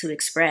ability to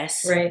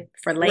express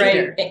for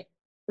later.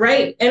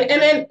 Right. And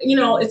then,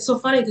 it's so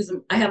funny because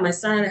I have my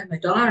son, I have my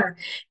daughter,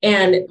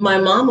 and my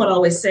mom would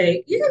always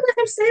say, you're going to let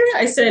him say that?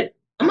 I said,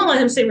 I'm going to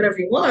let him say whatever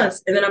he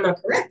wants, and then I'm going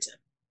to correct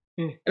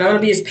him. And I'm going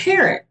to be his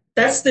parent.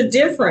 That's the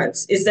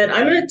difference, is that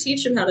I'm going to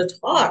teach him how to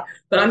talk,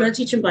 but I'm going to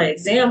teach him by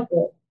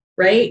example.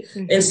 Right.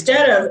 Mm-hmm.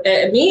 Instead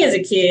of me as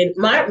a kid,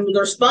 the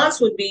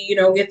response would be,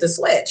 get the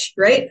switch.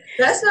 Right.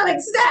 That's not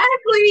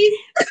exactly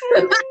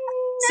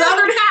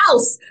Southern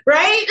house.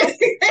 Right.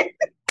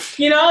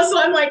 So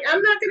I'm like,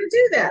 I'm not going to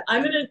do that.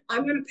 I'm going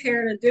to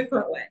parent a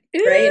different way.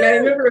 Right. And I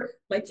remember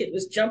my kid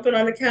was jumping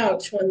on the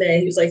couch one day.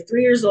 He was like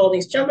 3 years old. And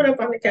he's jumping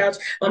up on the couch.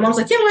 My mom's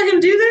like, you let him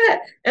do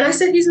that. And I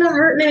said, he's not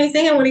hurting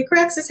anything. And when he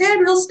cracks his head,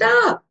 he'll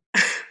stop.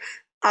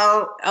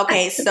 Oh,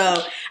 okay.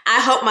 So I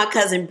hope my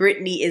cousin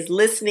Brittany is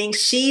listening.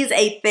 She's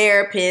a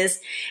therapist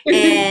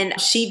and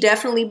she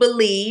definitely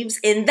believes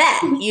in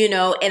that,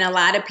 and a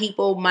lot of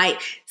people might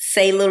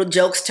say little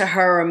jokes to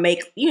her or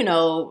make,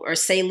 or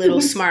say little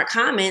smart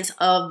comments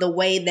of the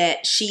way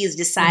that she is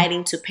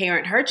deciding to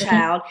parent her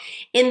child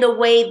in the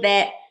way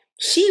that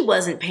she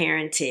wasn't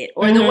parented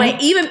or the way,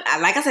 even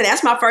like I said,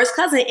 that's my first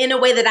cousin, in a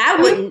way that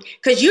I wouldn't,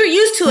 because you're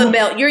used to a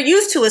belt, you're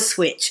used to a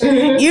switch.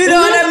 You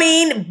know what I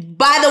mean?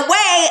 By the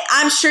way,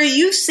 I'm sure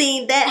you've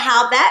seen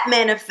how that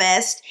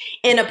manifests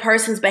in a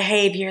person's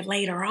behavior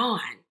later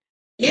on.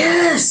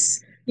 Yes,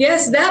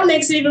 that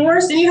makes it even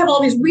worse. And you have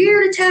all these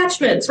weird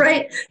attachments,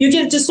 right? You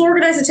get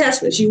disorganized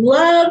attachments. You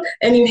love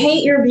and you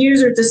hate your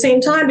abuser at the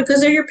same time because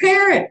they're your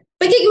parent,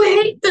 but yet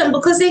you hate them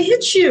because they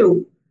hit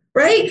you.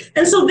 Right.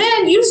 And so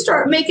then you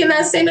start making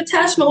that same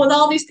attachment with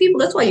all these people.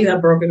 That's why you have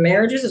broken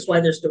marriages. That's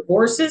why there's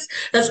divorces.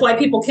 That's why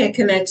people can't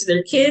connect to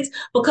their kids,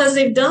 because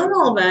they've done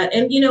all that.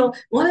 And,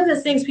 one of the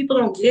things people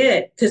don't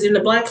get, because in the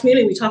Black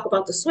community, we talk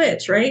about the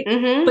switch. Right.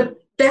 Mm-hmm. But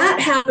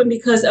that happened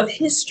because of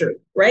history.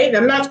 Right.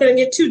 I'm not going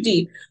to get too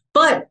deep.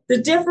 But the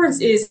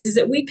difference is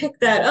that we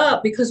picked that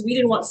up because we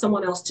didn't want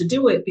someone else to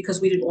do it,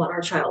 because we didn't want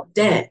our child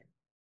dead.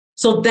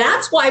 So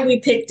that's why we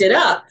picked it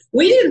up.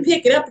 We didn't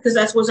pick it up because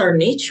that was our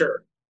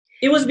nature.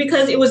 It was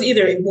because it was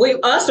either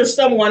us or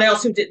someone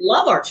else who didn't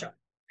love our child.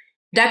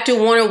 Dr.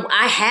 Warner,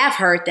 I have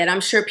heard that.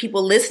 I'm sure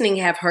people listening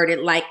have heard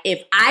it. Like,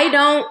 if I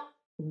don't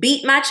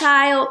beat my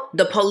child,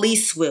 the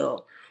police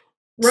will.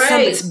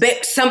 Right.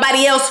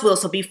 Somebody else will.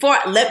 So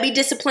let me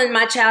discipline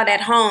my child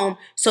at home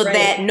so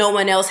that no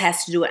one else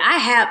has to do it.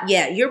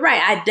 You're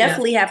right. I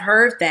definitely have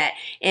heard that.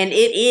 And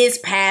it is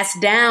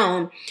passed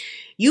down.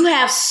 You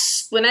have,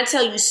 when I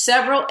tell you,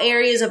 several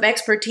areas of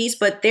expertise,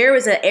 but there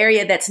is an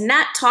area that's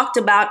not talked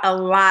about a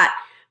lot,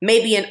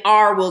 maybe in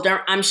our world.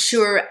 I'm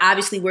sure,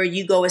 obviously, where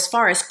you go as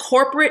far as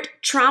corporate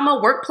trauma,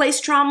 workplace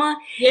trauma.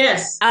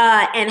 Yes.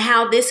 And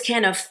how this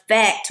can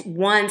affect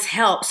one's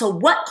health. So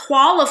what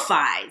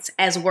qualifies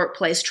as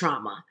workplace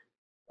trauma?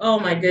 Oh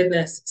my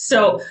goodness.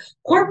 So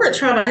corporate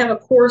trauma, I have a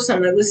course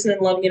on the Listen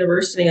and Love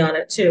University on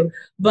it too.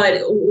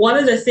 But one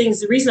of the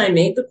things, the reason I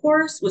made the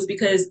course was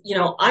because,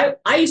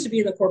 I used to be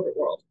in the corporate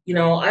world.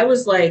 I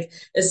was like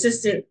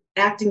assistant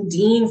acting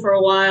dean for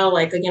a while.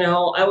 Like,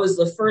 I was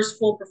the first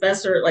full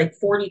professor at like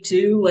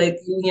 42, like,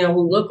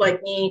 who looked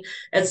like me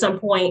at some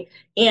point.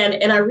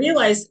 And I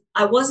realized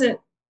I wasn't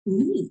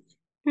me.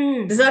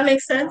 Does that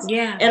make sense?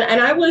 Yeah.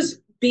 And I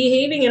was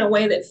behaving in a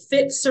way that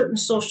fits certain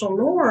social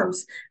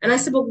norms. And I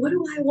said, but what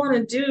do I want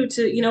to do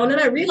to, and then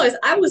I realized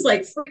I was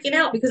like freaking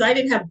out because I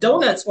didn't have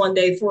donuts one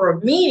day for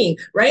a meeting,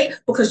 right?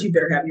 Because you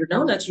better have your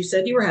donuts. You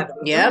said you were having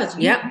donuts.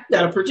 You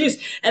got to produce.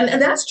 And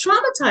that's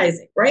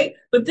traumatizing, right?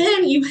 But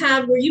then you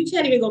have where you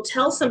can't even go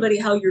tell somebody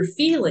how you're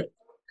feeling.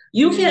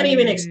 You can't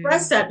even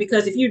express that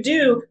because if you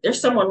do, there's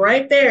someone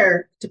right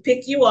there to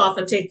pick you off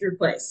and take your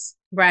place.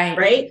 Right.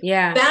 Right?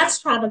 Yeah.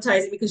 That's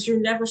traumatizing because you're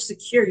never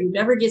secure. You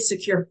never get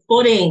secure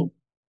footing.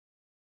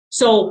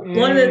 So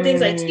one of the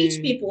things I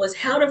teach people is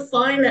how to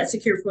find that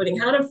secure footing,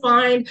 how to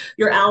find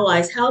your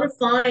allies, how to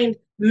find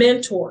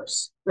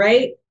mentors,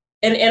 right?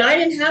 And I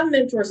didn't have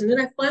mentors. And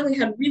then I finally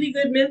had really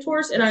good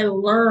mentors and I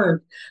learned.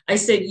 I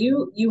said,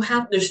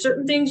 there's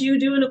certain things you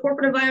do in a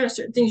corporate environment,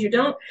 certain things you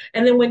don't.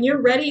 And then when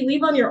you're ready,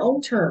 leave on your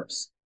own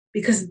terms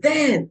because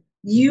then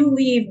you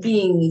leave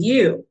being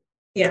you.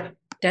 Yeah.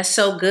 That's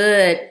so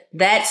good.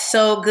 That's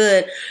so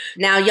good.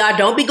 Now, y'all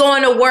don't be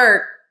going to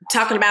work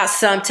talking about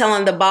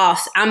telling the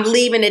boss, I'm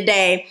leaving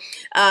today.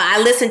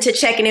 I listened to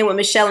Checking In with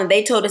Michelle and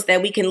they told us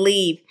that we can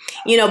leave,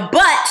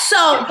 but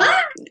so,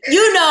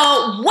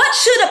 what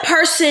should a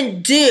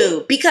person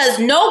do? Because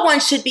no one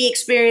should be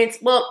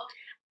experienced. Well,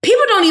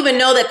 people don't even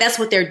know that that's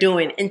what they're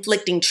doing,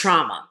 inflicting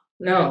trauma.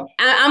 No.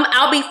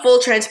 I'll be full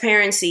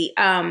transparency.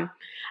 I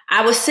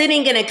was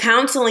sitting in a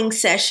counseling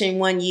session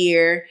one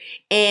year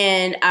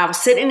and I was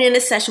sitting in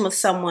a session with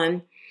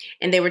someone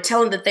and they were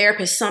telling the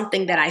therapist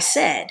something that I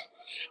said.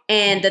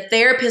 And the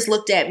therapist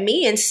looked at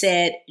me and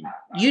said,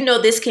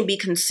 this can be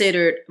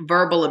considered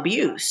verbal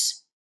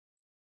abuse.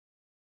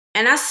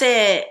 And I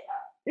said,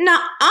 no,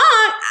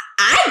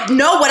 I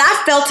know what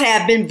I felt to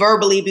have been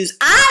verbally abused.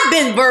 I've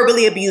been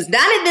verbally abused,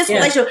 not in this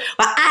relationship,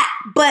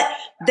 but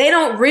they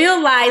don't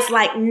realize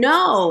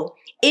no,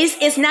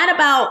 it's not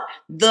about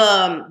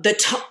the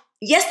tone.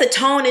 Yes, the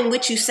tone in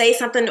which you say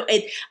something.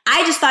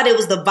 I just thought it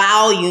was the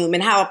volume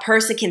and how a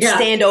person can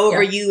stand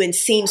over you and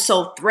seem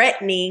so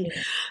threatening.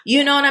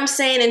 You know what I'm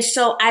saying? And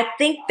so I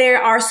think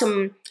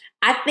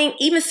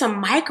even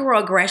some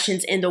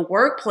microaggressions in the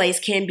workplace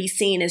can be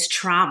seen as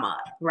trauma,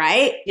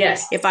 right?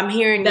 Yes. If I'm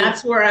hearing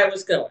that's where I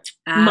was going.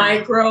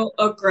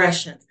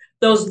 Microaggressions.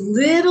 Those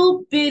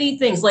little bitty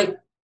things like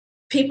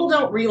people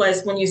don't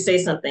realize when you say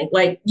something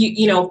like,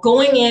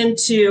 going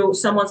into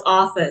someone's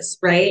office,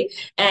 right?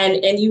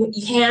 And you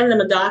hand them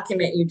a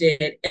document you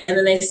did. And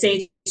then they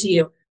say to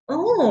you,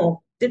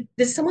 oh, did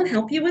someone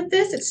help you with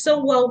this? It's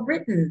so well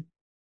written.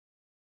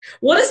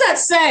 What does that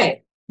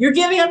say? You're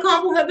giving a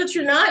compliment, but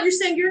you're not. You're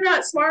saying you're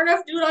not smart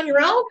enough to do it on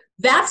your own.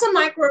 That's a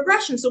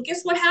microaggression. So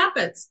guess what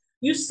happens?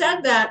 You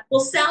said that. Well,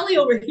 Sally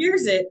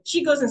overhears it.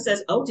 She goes and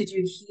says, oh, did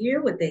you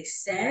hear what they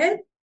said?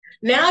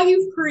 Now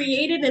you've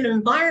created an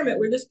environment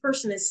where this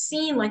person is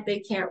seen like they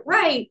can't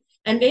write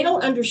and they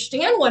don't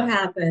understand what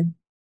happened.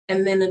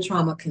 And then the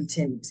trauma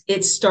continues.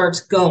 It starts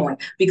going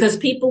because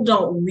people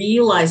don't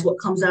realize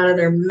what comes out of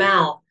their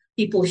mouth.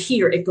 People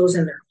hear it goes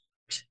in their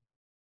heart.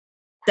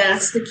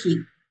 That's the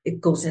key. It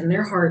goes in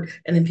their heart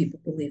and then people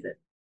believe it.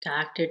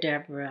 Dr.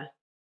 Debra.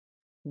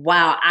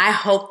 Wow. I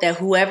hope that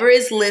whoever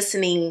is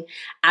listening,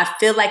 I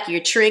feel like you're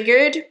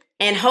triggered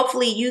and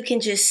hopefully you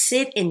can just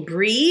sit and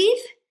breathe.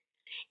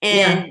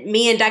 And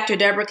me and Dr.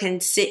 Debra can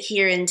sit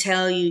here and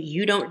tell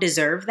you don't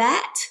deserve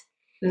that.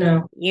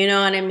 No. You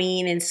know what I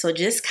mean? And so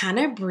just kind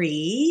of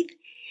breathe.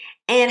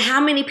 And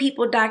how many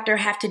people, doctor,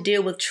 have to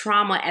deal with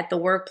trauma at the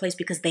workplace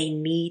because they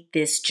need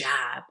this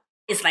job?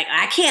 It's like,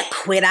 I can't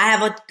quit.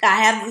 I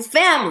have a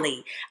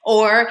family.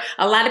 Or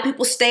a lot of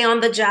people stay on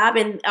the job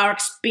and are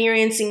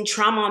experiencing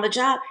trauma on the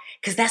job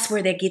because that's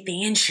where they get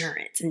the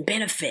insurance and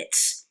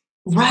benefits.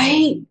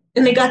 Right.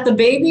 And they got the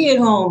baby at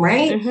home,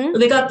 right? Mm-hmm. Or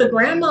they got the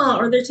grandma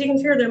or they're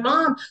taking care of their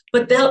mom.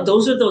 But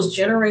those are those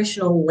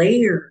generational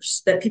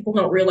layers that people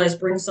don't realize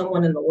bring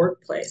someone in the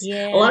workplace.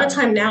 Yeah. A lot of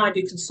time now I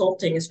do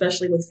consulting,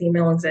 especially with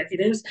female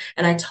executives,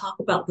 and I talk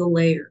about the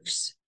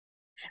layers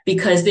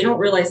because they don't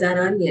realize that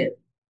onion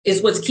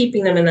is what's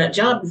keeping them in that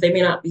job. They may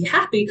not be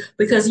happy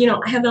because,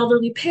 I have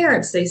elderly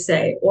parents, they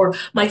say, or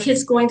my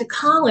kid's going to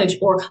college,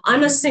 or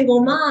I'm a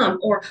single mom,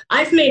 or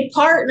I've made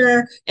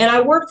partner and I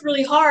worked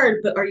really hard,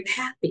 but are you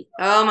happy?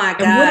 Oh my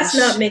gosh. And what is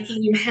not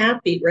making you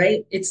happy,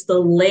 right? It's the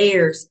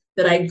layers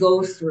that I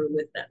go through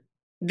with them.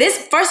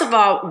 This, first of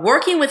all,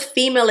 working with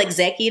female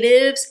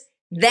executives,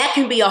 that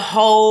can be a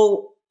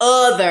whole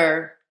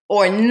other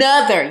or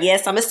another,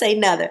 yes, I'm going to say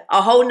another,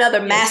 a whole nother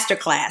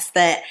masterclass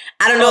that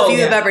I don't know if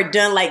you have ever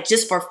done, like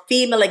just for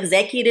female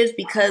executives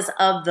because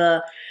of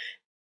the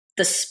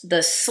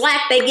the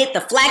slack they get,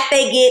 the flack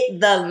they get,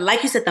 the,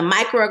 like you said, the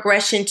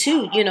microaggression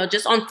too,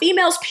 just on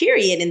females,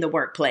 period, in the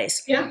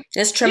workplace. Yeah.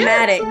 It's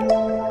traumatic.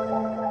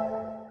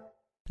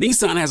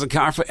 Nissan has a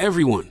car for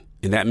everyone,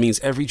 and that means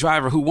every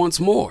driver who wants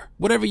more.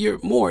 Whatever your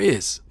more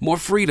is. More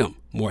freedom,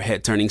 more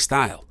head-turning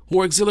style,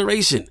 more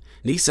exhilaration.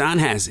 Nissan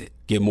has it.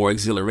 Get more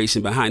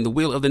exhilaration behind the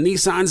wheel of the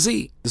Nissan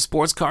Z, the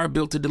sports car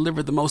built to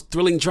deliver the most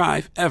thrilling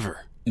drive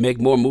ever.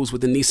 Make more moves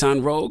with the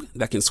Nissan Rogue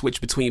that can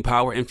switch between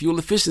power and fuel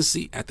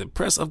efficiency at the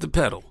press of the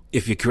pedal.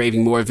 If you're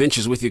craving more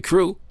adventures with your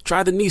crew,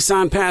 try the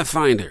Nissan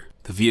Pathfinder,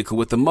 the vehicle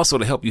with the muscle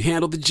to help you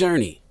handle the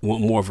journey.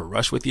 Want more of a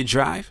rush with your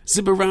drive?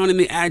 Zip around in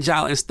the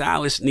agile and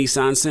stylish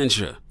Nissan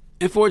Sentra.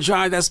 And for a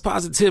drive that's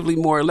positively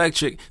more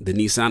electric, the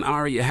Nissan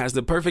Ariya has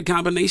the perfect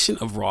combination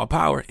of raw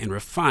power and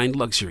refined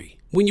luxury.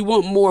 When you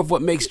want more of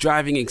what makes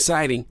driving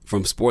exciting,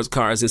 from sports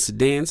cars and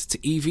sedans to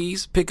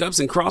EVs, pickups,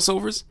 and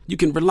crossovers, you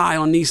can rely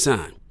on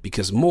Nissan,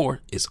 because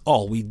more is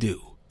all we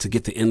do. To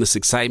get the endless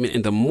excitement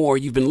and the more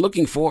you've been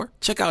looking for,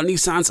 check out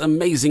Nissan's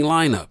amazing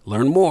lineup.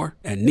 Learn more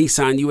at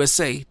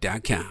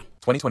nissanusa.com.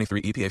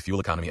 2023 EPA fuel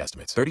economy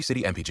estimates: 30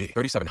 city MPG,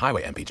 37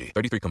 highway MPG,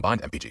 33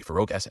 combined MPG for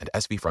Rogue S and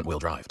SV front-wheel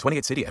drive,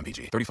 28 city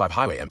MPG, 35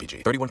 highway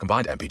MPG, 31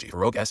 combined MPG for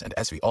Rogue S and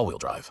SV all-wheel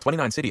drive,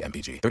 29 city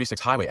MPG, 36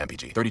 highway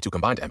MPG, 32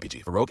 combined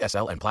MPG for Rogue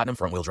SL and Platinum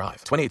front-wheel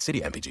drive, 28 city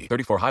MPG,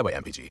 34 highway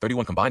MPG,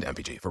 31 combined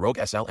MPG for Rogue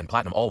SL and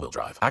Platinum all-wheel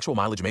drive. Actual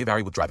mileage may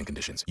vary with driving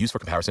conditions. Used for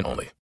comparison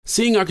only.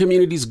 Seeing our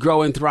communities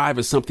grow and thrive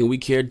is something we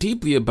care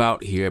deeply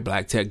about here at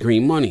Black Tech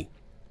Green Money.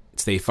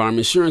 State Farm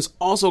Insurance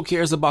also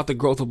cares about the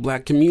growth of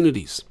Black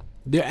communities.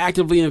 They're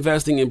actively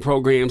investing in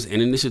programs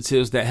and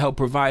initiatives that help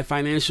provide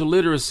financial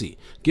literacy,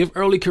 give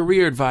early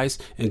career advice,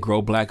 and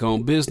grow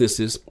Black-owned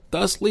businesses,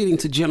 thus leading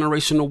to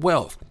generational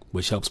wealth,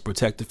 which helps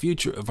protect the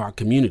future of our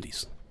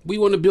communities. We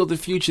want to build a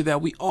future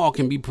that we all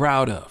can be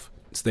proud of.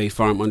 State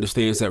Farm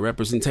understands that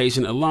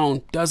representation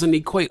alone doesn't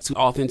equate to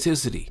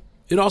authenticity.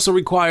 It also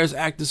requires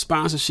active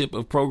sponsorship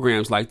of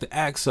programs like the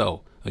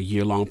AXO, a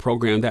year-long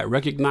program that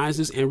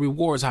recognizes and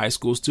rewards high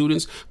school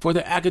students for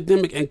their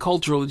academic and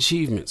cultural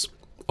achievements,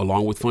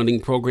 along with funding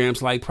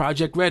programs like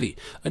Project Ready,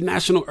 a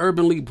National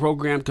Urban League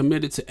program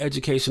committed to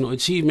educational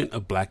achievement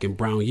of Black and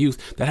brown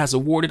youth that has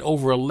awarded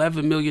over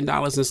 $11 million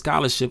in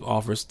scholarship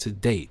offers to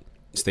date.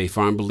 State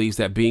Farm believes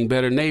that being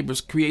better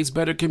neighbors creates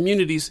better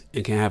communities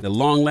and can have a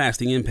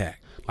long-lasting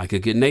impact. Like a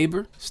good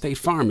neighbor, State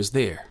Farm is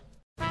there.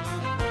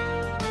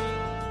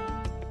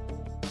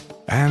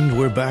 And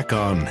we're back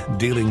on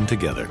Dealing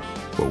Together,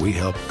 where we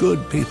help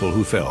good people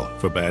who fell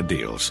for bad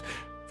deals.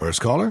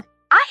 First caller?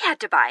 I had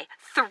to buy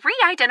 3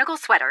 identical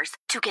sweaters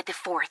to get the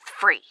 4th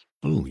free.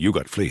 Ooh, you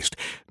got fleeced.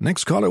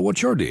 Next caller,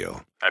 what's your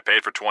deal? I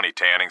paid for 20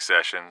 tanning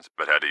sessions,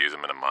 but had to use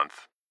them in a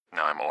month.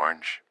 Now I'm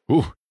orange.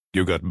 Ooh,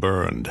 you got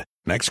burned.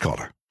 Next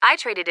caller. I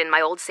traded in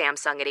my old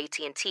Samsung at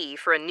AT&T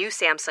for a new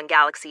Samsung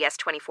Galaxy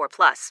S24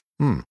 Plus.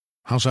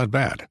 How's that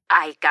bad?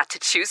 I got to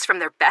choose from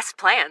their best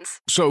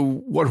plans. So,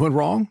 what went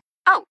wrong?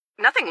 Oh,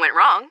 nothing went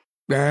wrong.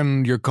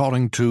 And you're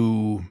calling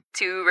to...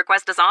 To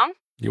request a song?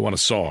 You want a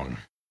song.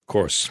 Of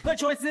course. The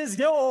choice is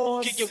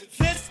yours.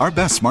 Our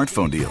best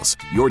smartphone deals.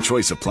 Your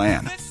choice of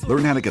plan.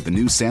 Learn how to get the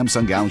new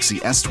Samsung Galaxy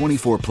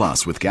S24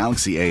 Plus with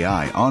Galaxy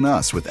AI on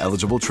us with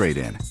eligible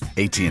trade-in.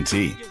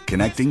 AT&T.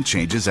 Connecting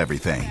changes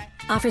everything.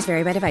 Offers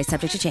vary by device,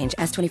 subject to change.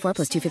 S24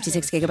 plus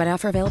 256 gigabyte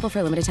offer available for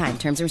a limited time.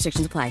 Terms and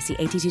restrictions apply. See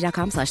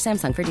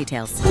att.com/Samsung for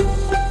details.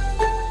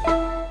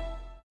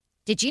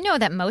 Did you know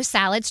that most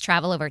salads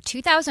travel over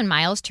 2,000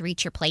 miles to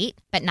reach your plate?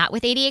 But not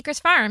with 80 Acres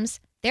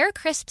Farms. Their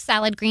crisp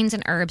salad greens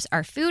and herbs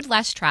are food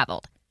less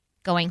traveled,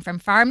 going from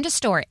farm to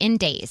store in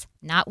days,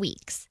 not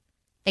weeks.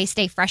 They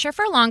stay fresher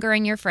for longer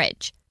in your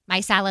fridge.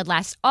 My salad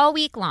lasts all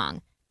week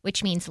long,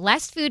 which means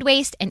less food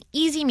waste and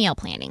easy meal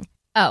planning.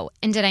 Oh,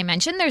 and did I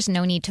mention there's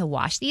no need to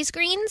wash these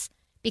greens?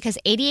 Because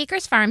 80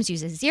 Acres Farms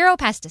uses 0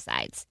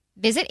 pesticides.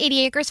 Visit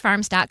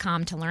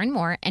 80acresfarms.com to learn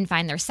more and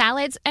find their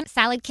salads and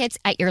salad kits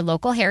at your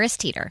local Harris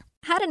Teeter.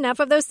 Had enough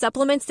of those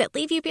supplements that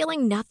leave you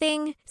feeling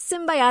nothing?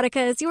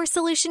 Symbiotica is your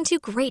solution to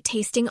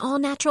great-tasting,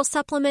 all-natural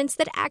supplements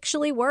that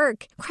actually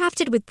work.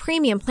 Crafted with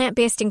premium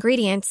plant-based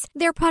ingredients,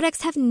 their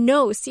products have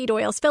no seed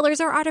oils,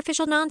 fillers, or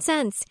artificial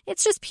nonsense.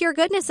 It's just pure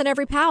goodness in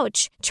every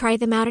pouch. Try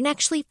them out and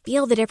actually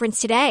feel the difference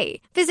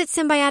today. Visit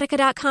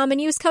Symbiotica.com and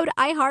use code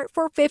IHEART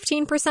for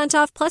 15%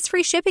 off plus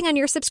free shipping on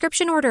your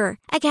subscription order.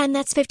 Again,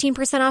 that's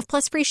 15% off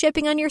plus free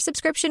shipping on your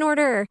subscription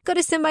order. Go to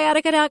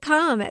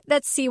Symbiotica.com.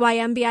 That's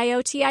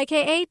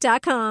CYMBIOTIKA.com.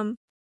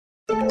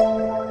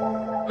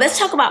 Let's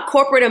talk about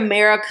corporate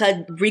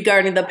America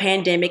regarding the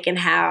pandemic and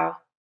how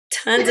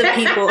tons of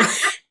people...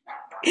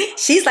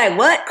 She's like,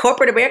 what?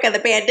 Corporate America, the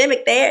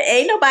pandemic, there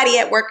ain't nobody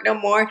at work no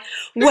more.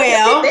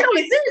 Well, they don't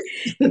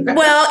exist.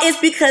 Well, it's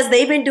because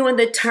they've been doing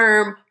the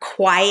term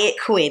quiet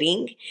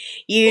quitting.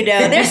 You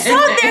know, there's so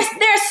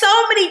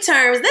many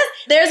terms.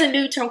 There's a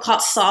new term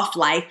called soft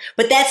life,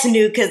 but that's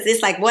new because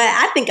it's like, well,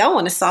 I think I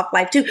want a soft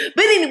life too.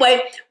 But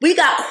anyway, we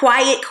got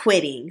quiet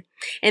quitting.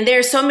 And there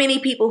are so many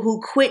people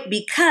who quit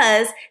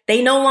because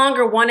they no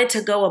longer wanted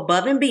to go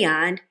above and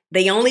beyond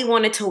They only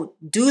wanted to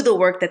do the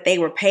work that they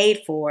were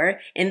paid for.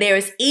 And there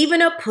is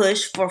even a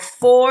push for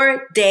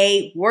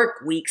 4-day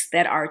work weeks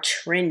that are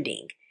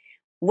trending.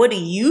 What do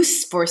you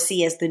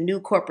foresee as the new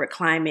corporate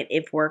climate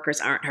if workers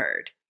aren't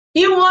heard?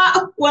 You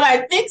want what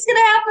I think's going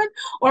to happen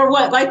or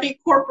what I think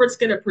corporate's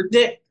going to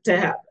predict to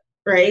happen,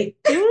 right?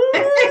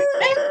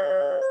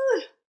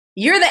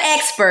 You're the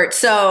expert,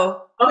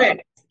 so.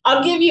 Okay,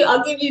 I'll give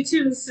you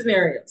two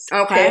scenarios.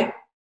 Okay.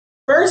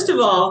 First of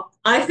all,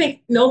 I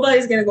think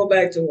nobody's going to go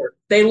back to work.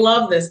 They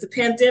love this. The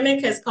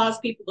pandemic has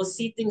caused people to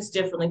see things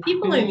differently.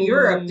 People in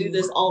Europe do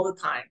this all the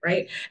time,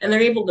 right? And they're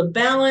able to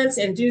balance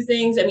and do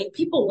things. I mean,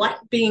 people like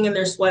being in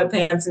their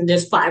sweatpants and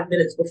just 5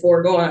 minutes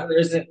before going on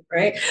their Zoom,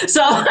 right?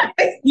 So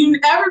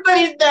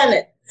everybody's done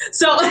it.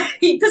 So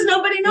because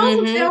nobody knows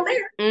what's down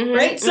there,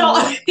 right? So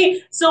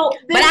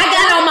but I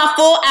got on my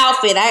full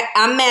outfit.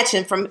 I'm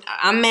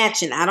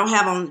matching. I don't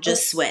have on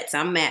just sweats.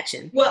 I'm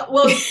matching. Well,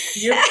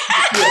 you're yes,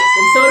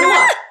 and so do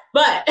I.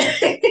 But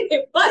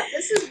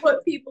this is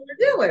what people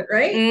are doing,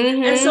 right?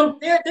 And so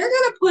they're going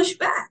to push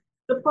back.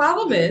 The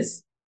problem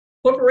is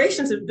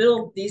corporations have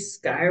built these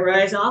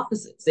sky-rise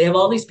offices. They have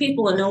all these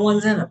people and no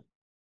one's in them.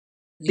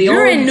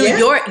 You're in New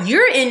York.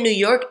 You're in New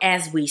York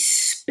as we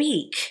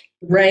speak.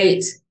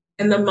 Right.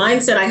 And the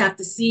mindset, I have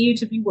to see you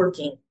to be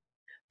working.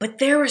 But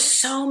there are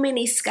so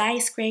many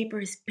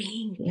skyscrapers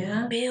being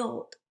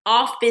built.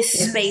 Office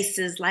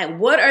spaces. Like,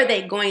 what are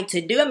they going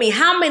to do? I mean,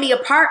 how many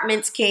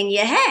apartments can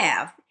you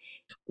have?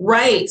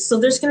 Right. So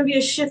there's going to be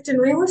a shift in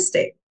real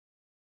estate.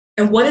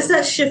 And what is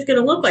that shift going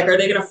to look like? Are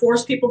they going to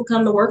force people to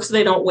come to work so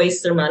they don't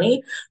waste their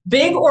money?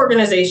 Big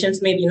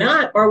organizations, maybe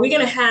not. Or are we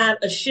going to have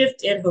a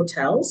shift in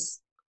hotels?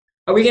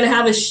 Are we going to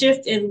have a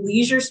shift in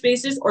leisure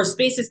spaces or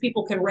spaces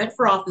people can rent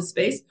for office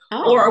space?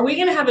 Or are we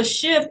going to have a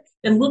shift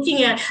in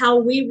looking at how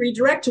we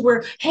redirect to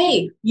where,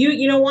 hey,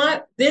 you know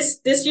what?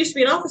 This used to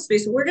be an office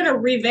space. We're going to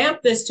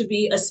revamp this to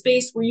be a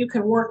space where you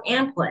can work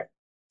and play.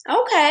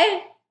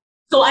 Okay.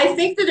 So I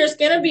think that there's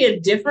going to be a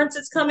difference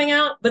that's coming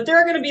out, but there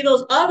are going to be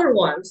those other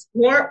ones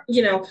who are,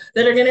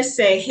 that are going to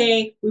say,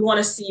 hey, we want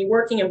to see you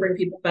working and bring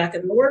people back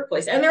in the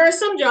workplace. And there are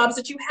some jobs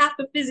that you have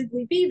to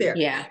physically be there.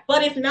 Yeah.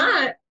 But if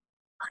not,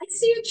 I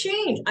see a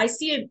change. I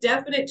see a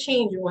definite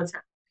change in what's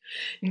happening.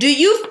 Do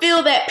you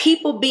feel that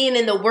people being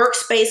in the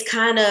workspace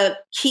kind of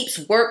keeps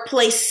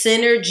workplace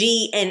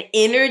synergy and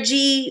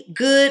energy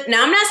good?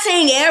 Now, I'm not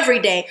saying every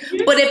day,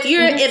 but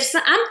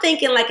I'm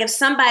thinking like if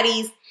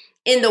somebody's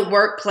in the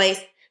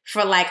workplace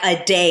for like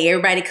a day,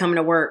 everybody coming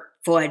to work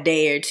for a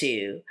day or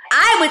two,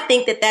 I would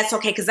think that that's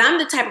okay. Because I'm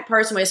the type of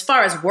person where as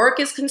far as work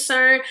is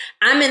concerned,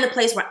 I'm in the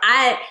place where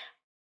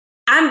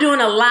I'm doing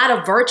a lot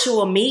of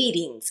virtual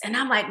meetings. And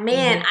I'm like,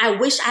 man, I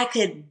wish I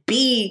could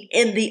be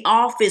in the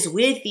office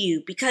with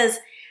you because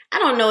I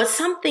don't know, it's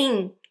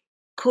something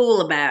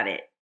cool about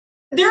it.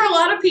 There are a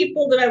lot of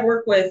people that I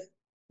work with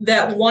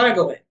that want to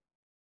go in.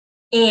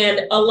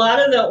 And a lot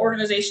of the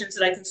organizations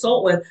that I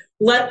consult with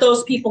let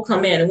those people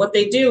come in. And what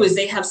they do is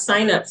they have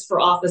signups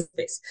for office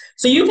space.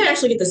 So you can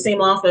actually get the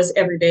same office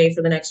every day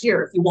for the next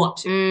year if you want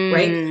to,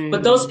 right?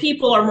 But those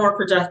people are more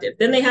productive.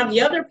 Then they have the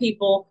other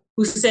people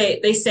who say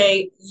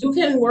you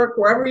can work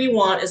wherever you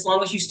want as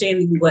long as you stay in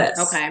the US.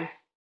 Okay.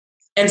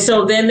 And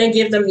so then they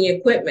give them the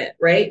equipment,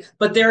 right?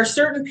 But there are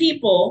certain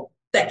people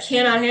that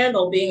cannot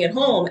handle being at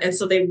home. And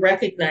so they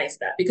recognize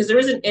that because there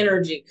is an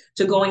energy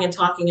to going and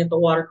talking at the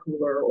water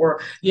cooler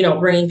or,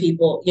 bringing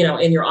people,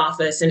 in your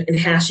office and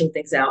hashing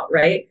things out,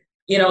 right?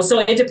 So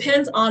it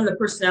depends on the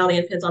personality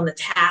and depends on the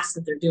task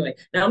that they're doing.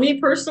 Now, me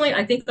personally,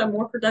 I think I'm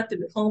more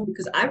productive at home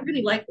because I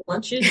really like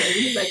lunches. I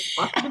really like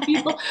talking to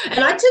people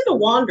and I tend to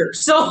wander.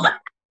 So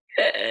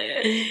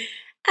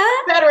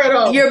better at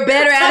home. You're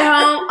better at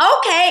home.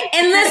 Okay.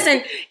 And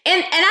listen,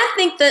 and I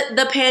think that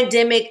the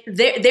pandemic,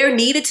 there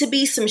needed to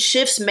be some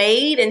shifts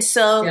made. And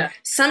so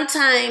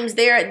sometimes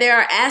there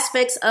are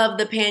aspects of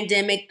the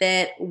pandemic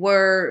that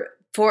were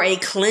for a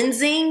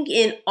cleansing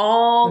in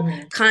all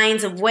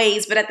kinds of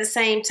ways. But at the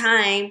same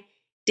time,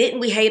 didn't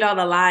we hate all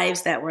the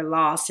lives that were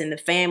lost and the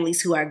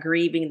families who are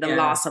grieving the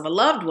loss of a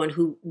loved one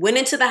who went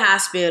into the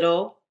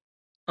hospital?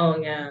 Oh,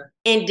 yeah.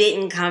 And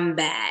didn't come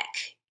back,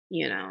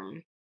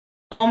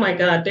 Oh my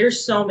God,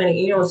 there's so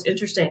many. It's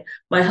interesting.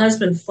 My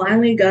husband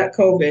finally got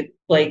COVID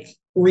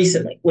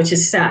recently, which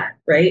is sad,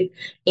 right?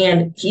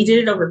 And he did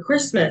it over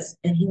Christmas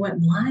and he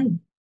went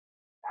blind.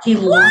 He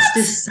lost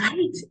his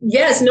sight.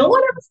 Yes, no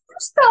one ever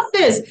thought about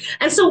this.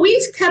 And so we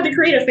had to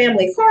create a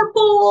family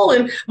carpool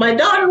and my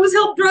daughter was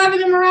help driving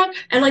him around.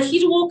 And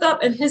he woke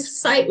up and his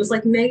sight was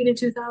negative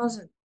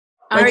 2,000.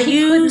 Are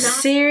you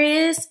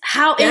serious?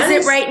 How is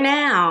it right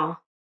now?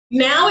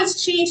 Now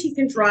it's changed. He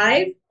can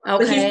drive.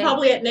 Okay. But he's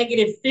probably at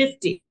negative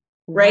 50,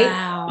 right?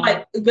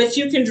 Wow. But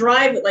you can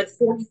drive at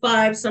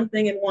 45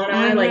 something in one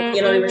eye,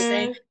 they were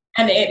saying.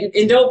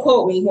 And don't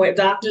quote me, what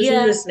doctors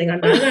are listening. I'm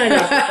not a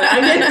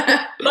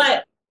doctor,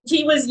 but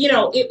he was,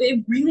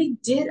 it really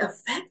did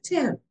affect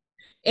him.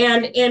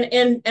 And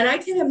I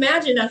can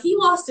imagine now he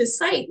lost his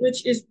sight,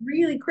 which is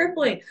really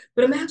crippling.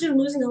 But imagine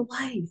losing a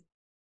life,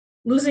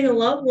 losing a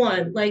loved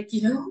one,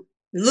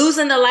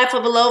 losing the life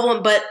of a loved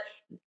one, but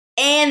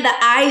and the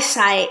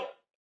eyesight,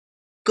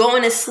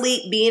 going to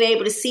sleep, being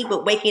able to see,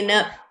 but waking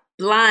up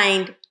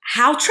blind.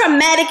 How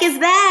traumatic is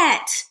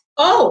that?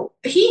 Oh,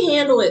 he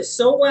handled it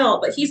so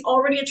well, but he's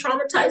already a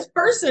traumatized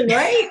person,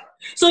 right?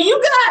 So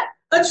you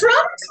got a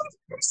traumatized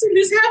person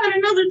who's having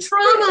another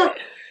trauma,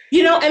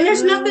 and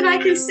there's nothing I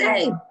can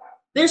say.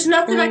 There's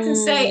nothing I can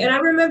say. And I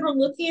remember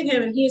looking at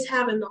him, and he's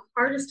having the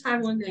hardest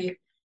time one day.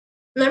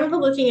 And I remember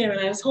looking at him,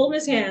 and I was holding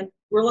his hand.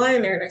 We're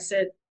lying there, and I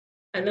said,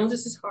 I know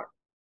this is hard.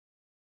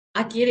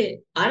 I get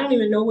it. I don't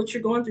even know what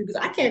you're going through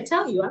because I can't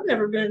tell you. I've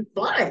never been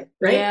blind,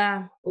 right?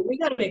 Yeah. But we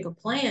got to make a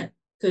plan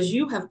because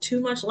you have too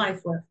much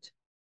life left,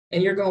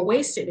 and you're going to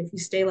waste it if you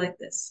stay like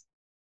this.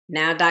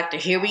 Now, doctor,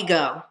 here we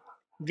go.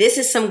 This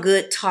is some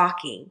good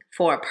talking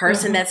for a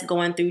person that's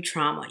going through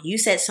trauma. You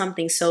said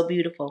something so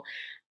beautiful.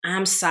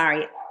 I'm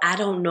sorry. I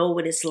don't know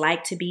what it's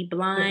like to be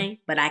blind,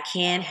 but I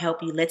can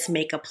help you. Let's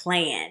make a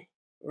plan,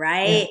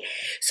 right? Yeah.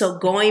 So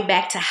going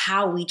back to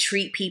how we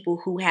treat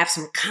people who have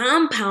some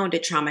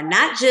compounded trauma,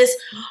 not just,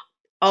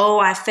 oh,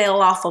 I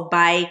fell off a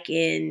bike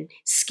and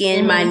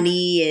skinned my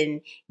knee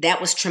and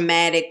that was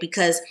traumatic.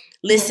 Because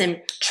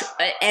listen,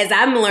 as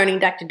I'm learning,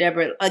 Dr.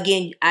 Debra,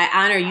 again, I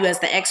honor you as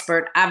the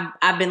expert.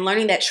 I've been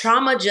learning that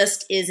trauma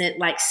just isn't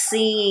like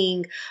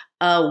seeing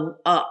a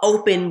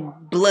open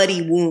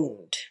bloody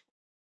wound.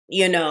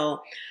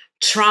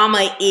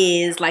 Trauma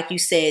is, like you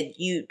said,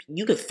 you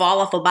could fall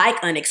off a bike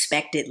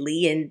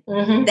unexpectedly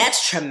and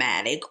that's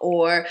traumatic.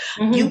 Or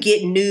you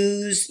get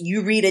news,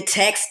 you read a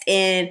text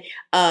and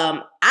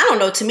I don't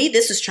know, to me,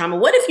 this is trauma.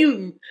 What if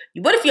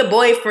your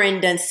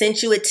boyfriend done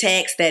sent you a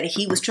text that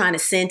he was trying to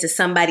send to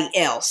somebody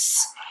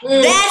else?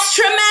 That's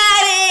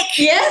traumatic.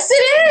 Yes,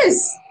 it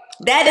is.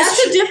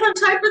 That's a different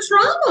type of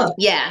trauma.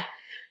 Yeah.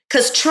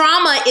 Because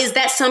trauma, is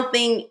that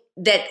something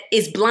that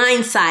is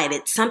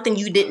blindsided, something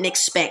you didn't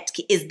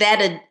expect? Is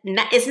that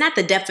it's not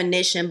the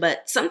definition,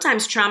 but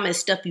sometimes trauma is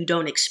stuff you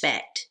don't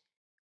expect.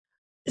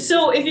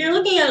 So if you're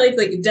looking at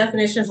like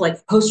definitions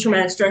like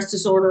post-traumatic stress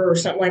disorder or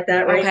something like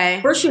that, right?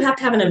 Okay. First, you have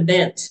to have an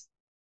event,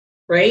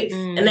 right?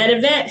 And that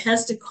event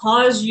has to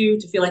cause you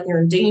to feel like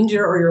you're in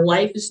danger or your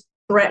life is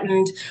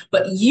threatened,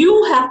 but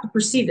you have to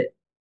perceive it.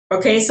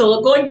 Okay.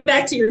 So going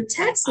back to your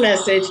text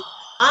message,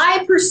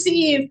 I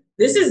perceive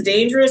this is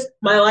dangerous.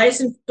 My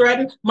life is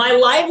threatened. My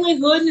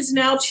livelihood has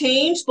now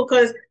changed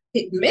because,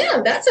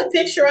 man, that's a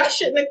picture I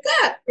shouldn't have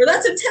got. Or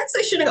that's a text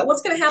I shouldn't have got.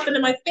 What's going to happen to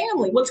my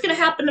family? What's going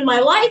to happen to my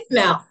life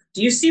now?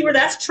 Do you see where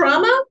that's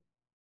trauma?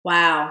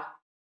 Wow.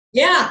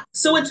 Yeah.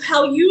 So it's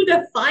how you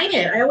define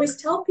it. I always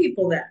tell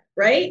people that,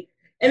 right?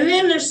 And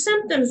then there's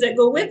symptoms that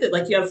go with it.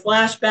 Like you have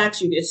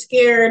flashbacks, you get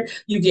scared,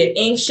 you get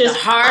anxious. The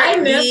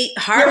heart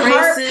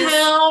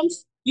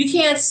pounds. You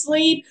can't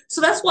sleep.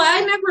 So that's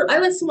why I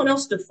let someone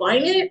else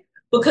define it,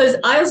 because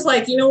I was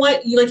like, you know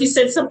what? Like you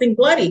said, something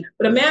bloody.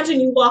 But imagine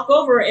you walk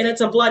over and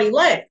it's a bloody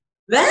leg.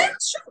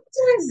 That's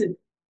traumatizing.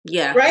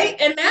 Yeah. Right?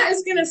 And that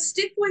is going to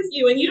stick with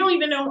you. And you don't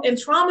even know. And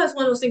trauma is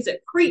one of those things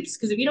that creeps,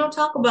 because if you don't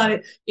talk about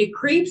it, it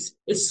creeps,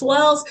 it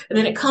swells, and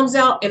then it comes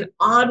out in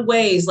odd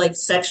ways, like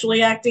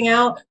sexually acting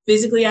out,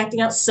 physically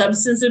acting out,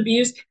 substance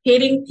abuse,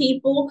 hitting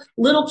people,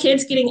 little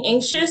kids getting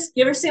anxious.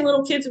 You ever seen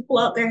little kids who pull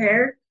out their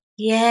hair?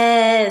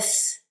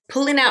 Yes.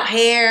 Pulling out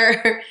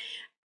hair,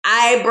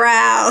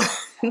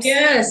 eyebrows.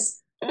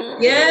 Yes.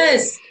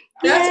 Yes.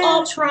 That's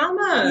all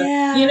trauma.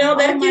 Yeah.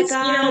 That gets,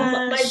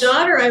 my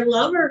daughter, I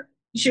love her.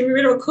 We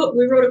wrote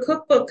a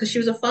cookbook because she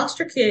was a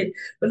foster kid.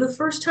 But the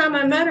first time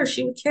I met her,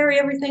 she would carry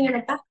everything in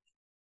her backpack.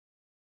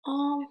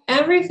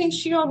 Everything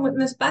she owned went in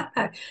this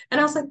backpack. And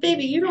I was like,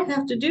 baby, you don't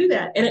have to do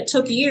that. And it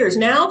took years.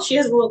 Now she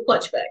has a little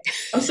clutch bag.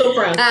 I'm so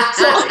proud. So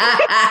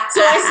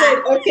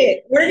I said,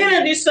 okay, we're going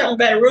to do something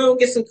better. We're going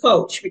to get some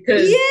Coach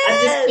because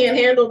I just can't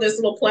handle this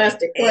little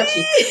plastic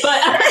clutchy.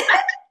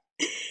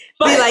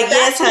 But be like,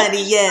 yes,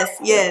 honey.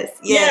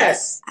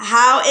 Yes.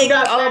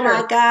 Oh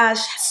my gosh.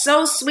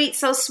 So sweet.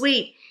 So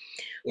sweet.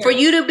 Yeah. For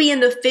you to be in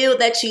the field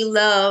that you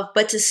love,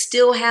 but to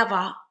still have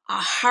a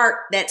heart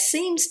that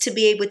seems to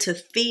be able to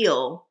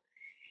feel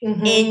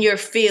in your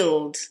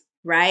field,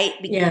 right?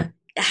 Yeah.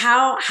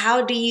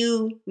 How do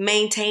you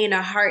maintain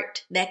a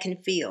heart that can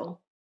feel?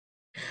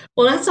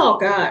 Well, that's all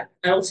God.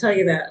 I will tell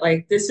you that.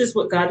 Like, this is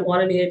what God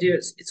wanted me to do.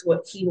 It's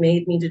what He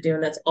made me to do,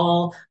 and that's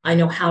all I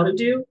know how to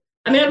do.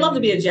 I mean, I'd love to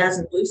be a jazz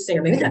and blues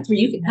singer. Maybe that's where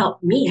you can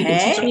help me. You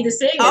can teach me to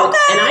sing. Okay.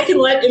 And I can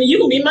you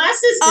can be my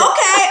assistant.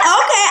 Okay.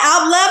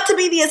 I'd love to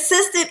be the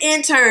assistant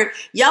intern.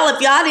 Y'all,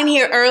 if y'all didn't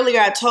hear earlier,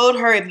 I told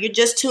her, if you're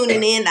just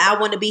tuning in, I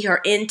want to be her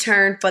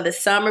intern for the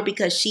summer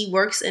because she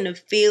works in a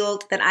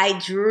field that I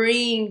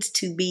dreamed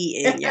to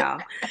be in, y'all.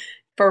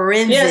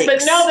 Forensics. Yes, but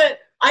know that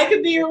I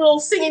could be your little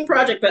singing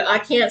project, but I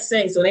can't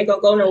sing, so it ain't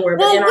gonna go nowhere.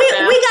 Well, we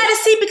got to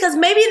see, because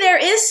maybe there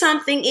is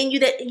something in you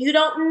that you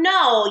don't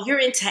know. You're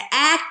into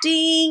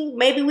acting.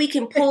 Maybe we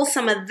can pull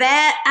some of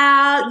that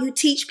out. You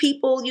teach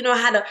people,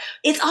 how to.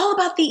 It's all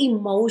about the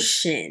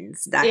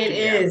emotions, Dr.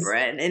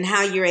 Debra, and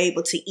how you're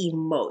able to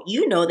emote.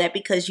 You know that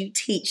because you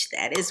teach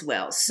that as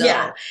well. So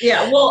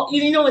yeah. Well,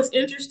 what's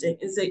interesting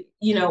is that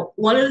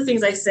one of the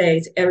things I say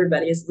to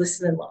everybody is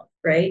listen and love,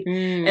 right?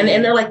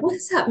 And they're like, what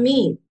does that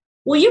mean?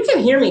 Well, you can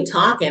hear me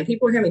talking.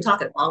 People hear me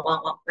talking, wah,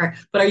 wah, wah, right?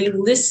 But are you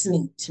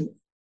listening to me?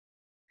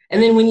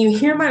 And then when you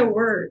hear my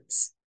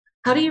words,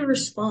 how do you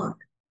respond?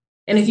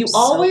 And if you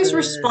always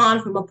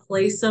respond from a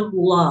place of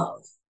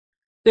love,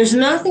 there's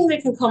nothing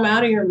that can come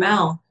out of your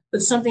mouth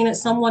but something that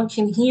someone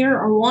can hear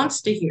or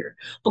wants to hear,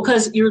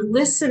 because you're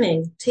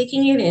listening,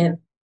 taking it in,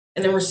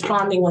 and then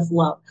responding with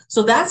love.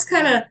 So that's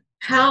kind of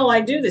how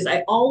I do this.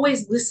 I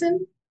always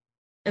listen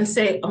and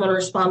say, I'm going to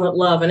respond with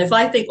love. And if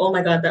I think, oh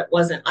my God, that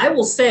wasn't, I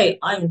will say,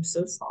 I am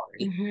so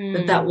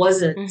sorry that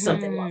wasn't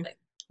something loving.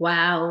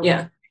 Wow.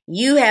 Yeah.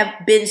 You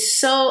have been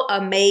so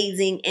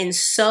amazing and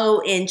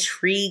so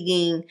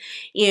intriguing.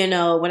 You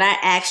know, when I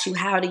asked you,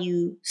 how do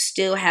you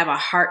still have a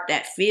heart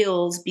that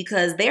feels?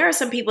 Because there are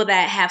some people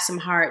that have some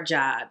hard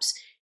jobs.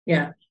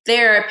 Yeah.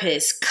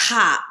 Therapists,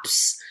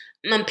 cops,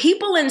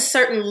 people in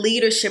certain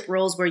leadership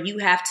roles where you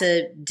have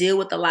to deal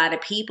with a lot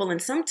of people.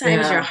 And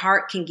sometimes your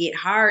heart can get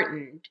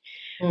hardened,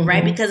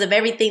 right? Because of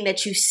everything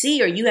that you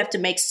see, or you have to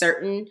make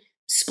certain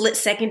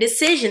split-second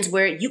decisions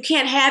where you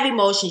can't have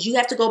emotions. You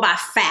have to go by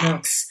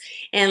facts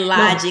and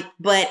logic.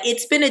 But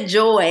it's been a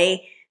joy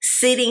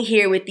sitting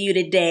here with you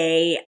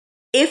today.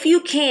 If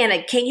you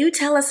can you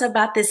tell us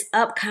about this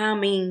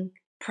upcoming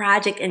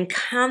project and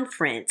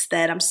conference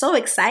that I'm so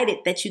excited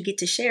that you get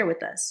to share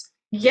with us?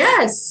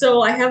 Yes.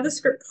 So I have the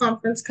Script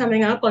Conference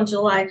coming up on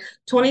July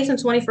 20th and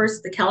 21st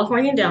at the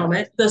California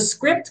Endowment,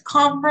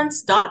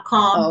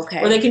 thescriptconference.com,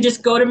 or they can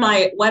just go to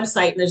my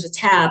website and there's a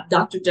tab,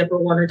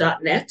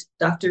 drdebrawarner.net,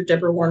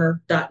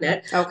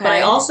 drdebrawarner.net. Okay. But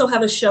I also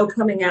have a show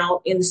coming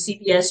out in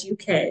CBS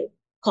UK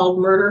called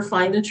Murder,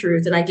 Find the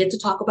Truth, and I get to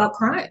talk about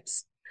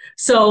crimes.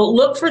 So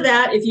look for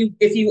that. If you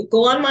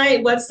go on my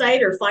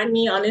website or find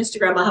me on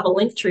Instagram, I'll have a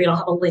link tree and I'll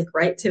have a link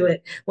right to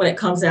it when it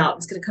comes out.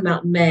 It's going to come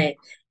out in May.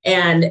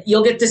 And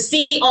you'll get to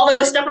see all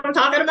the stuff I'm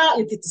talking about.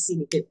 You get to see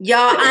me too.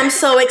 Y'all, I'm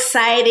so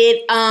excited.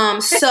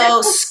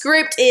 So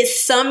Script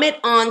is Summit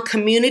on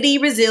Community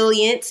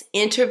Resilience,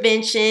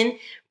 Intervention,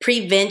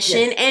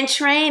 Prevention, and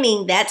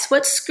Training. That's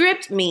what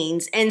Script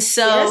means. And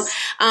so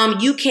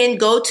you can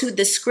go to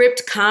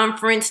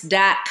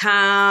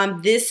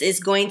thescriptconference.com. This is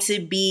going to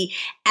be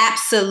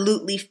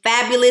absolutely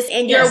fabulous.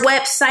 And your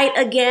website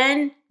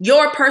again,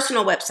 your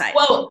personal website.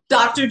 Well,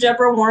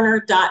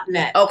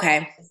 drdebrawarner.net.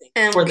 Okay.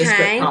 For the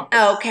Script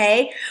Conference.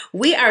 Okay.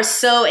 We are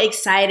so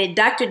excited.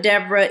 Dr.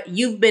 Debra,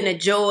 you've been a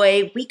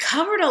joy. We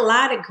covered a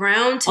lot of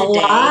ground today. A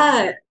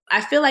lot.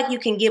 I feel like you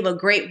can give a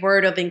great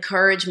word of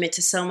encouragement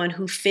to someone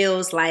who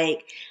feels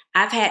like,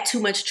 I've had too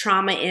much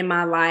trauma in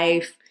my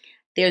life.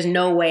 There's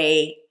no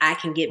way I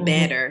can get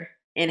better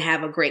and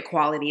have a great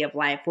quality of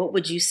life. What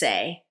would you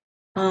say?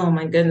 Oh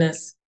my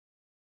goodness.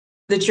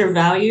 That you're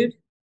valued,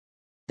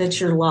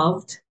 that you're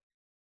loved,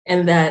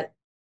 and that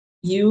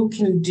you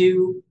can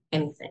do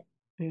anything.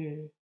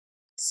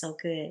 So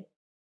good.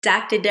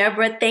 Dr.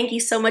 Debra, thank you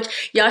so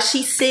much. Y'all,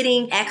 she's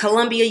sitting at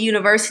Columbia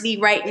University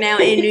right now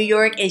in New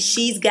York, and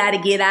she's got to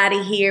get out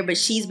of here, but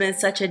she's been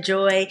such a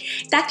joy.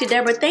 Dr.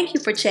 Debra, thank you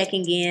for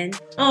checking in.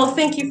 Oh,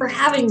 thank you for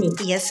having me.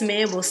 Yes,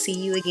 ma'am. We'll see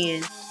you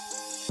again.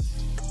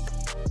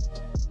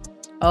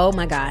 Oh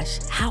my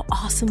gosh, how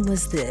awesome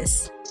was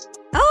this?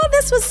 Oh,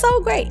 this was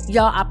so great.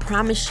 Y'all, I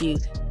promise you,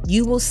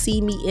 you will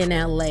see me in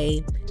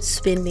LA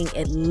spending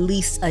at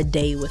least a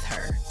day with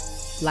her.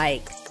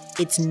 Like,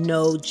 it's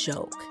no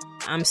joke.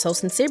 I'm so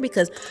sincere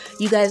because,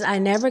 you guys, I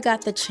never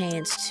got the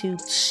chance to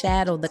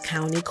shadow the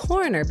county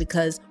coroner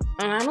because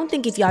I don't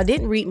think if y'all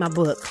didn't read my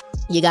book,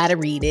 you got to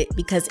read it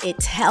because it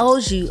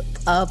tells you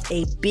of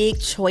a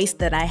big choice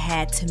that I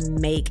had to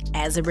make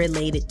as it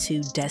related to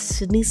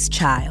Destiny's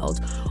Child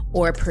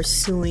or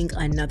pursuing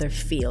another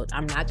field.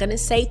 I'm not going to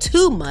say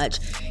too much.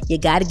 You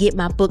got to get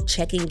my book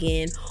checking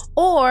in,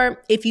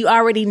 or if you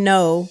already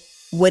know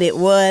what it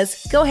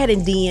was, go ahead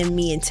and DM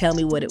me and tell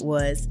me what it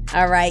was.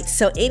 All right.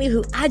 So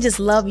anywho, I just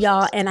love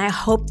y'all and I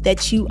hope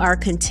that you are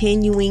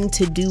continuing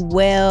to do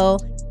well.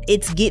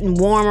 It's getting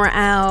warmer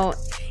out.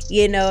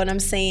 You know what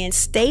I'm saying?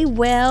 Stay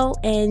well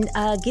and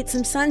get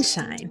some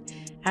sunshine.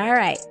 All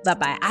right.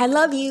 Bye-bye. I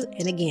love you.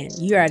 And again,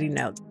 you already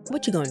know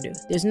what you're going to do.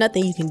 There's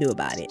nothing you can do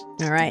about it.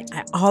 All right.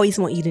 I always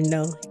want you to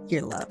know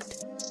you're loved.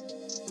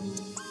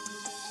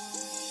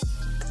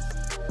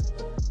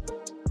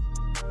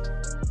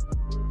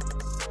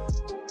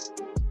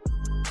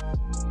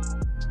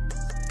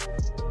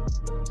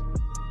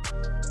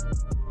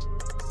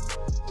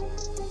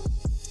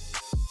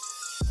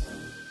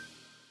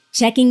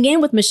 Checking In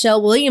with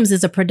Michelle Williams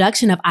is a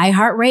production of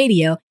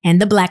iHeartRadio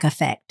and The Black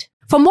Effect.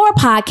 For more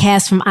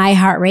podcasts from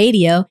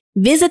iHeartRadio,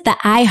 visit the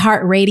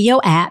iHeartRadio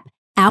app,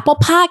 Apple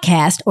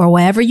Podcast, or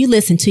wherever you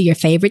listen to your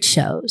favorite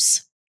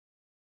shows.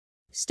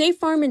 State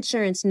Farm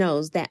Insurance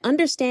knows that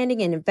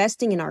understanding and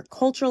investing in our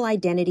cultural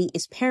identity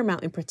is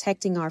paramount in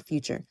protecting our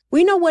future.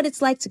 We know what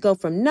it's like to go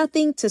from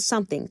nothing to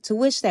something, to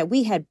wish that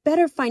we had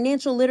better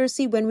financial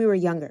literacy when we were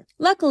younger.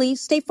 Luckily,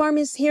 State Farm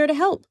is here to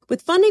help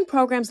with funding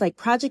programs like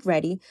Project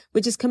Ready,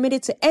 which is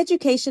committed to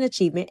education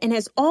achievement and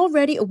has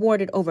already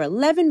awarded over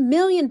 $11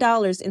 million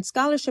in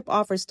scholarship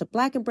offers to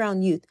Black and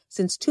Brown youth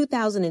since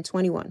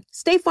 2021.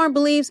 State Farm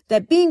believes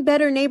that being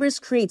better neighbors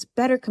creates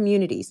better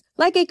communities.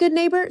 Like a good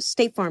neighbor,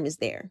 State Farm is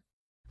there.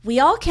 We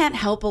all can't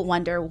help but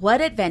wonder what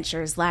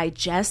adventures lie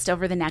just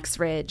over the next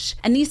ridge.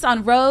 A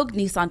Nissan Rogue,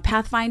 Nissan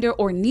Pathfinder,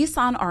 or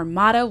Nissan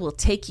Armada will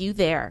take you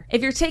there.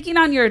 If you're taking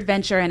on your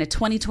adventure in a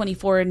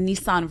 2024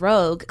 Nissan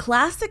Rogue,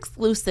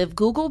 class-exclusive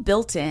Google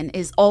built-in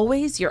is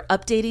always your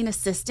updating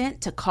assistant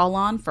to call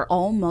on for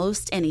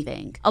almost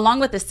anything.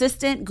 Along with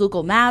Assistant,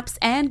 Google Maps,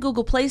 and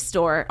Google Play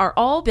Store are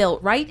all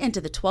built right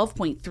into the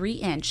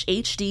 12.3-inch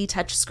HD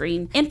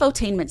touchscreen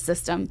infotainment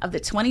system of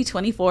the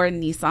 2024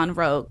 Nissan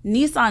Rogue.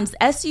 Nissan's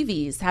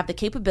SUVs have the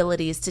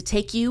capabilities to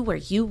take you where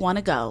you want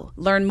to go.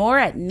 Learn more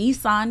at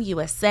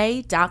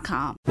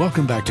nissanusa.com.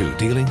 Welcome back to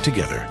Dealing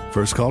Together.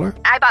 First caller?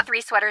 I bought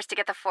 3 sweaters to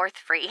get the 4th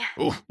free.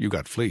 Oh, you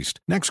got fleeced.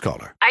 Next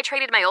caller? I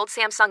traded my old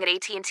Samsung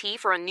at AT&T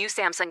for a new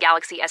Samsung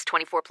Galaxy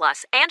S24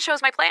 Plus and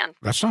chose my plan.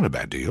 That's not a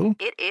bad deal.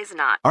 It is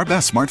not. Our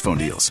best smartphone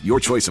deals. Your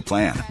choice of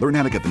plan. Learn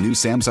how to get the new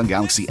Samsung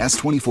Galaxy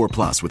S24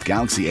 Plus with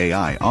Galaxy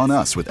AI on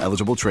us with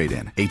eligible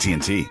trade-in.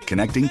 AT&T.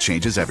 Connecting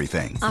changes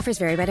everything. Offers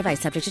vary by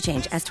device. Subject to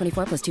change.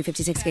 S24 plus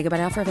 256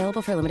 gigabyte offer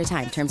available for a limited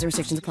time. Terms and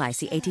restrictions apply.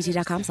 See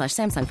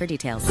att.com/Samsung for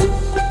details.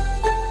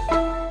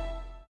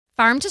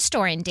 Farm to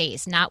store in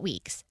days, not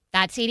weeks.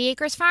 That's 80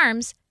 Acres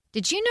Farms.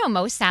 Did you know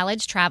most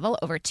salads travel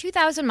over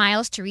 2,000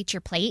 miles to reach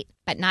your plate?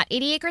 But not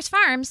 80 Acres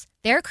Farms.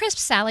 Their crisp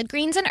salad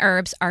greens and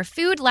herbs are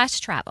food less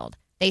traveled.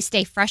 They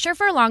stay fresher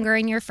for longer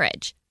in your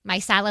fridge. My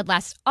salad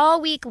lasts all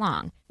week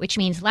long, which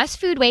means less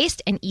food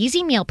waste and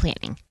easy meal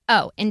planning.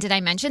 Oh, and did I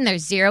mention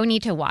there's zero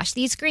need to wash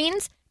these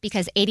greens?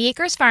 Because 80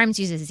 Acres Farms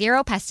uses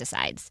 0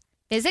 pesticides.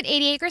 Visit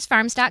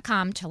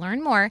 80acresfarms.com to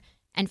learn more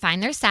and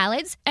find their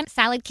salads and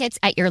salad kits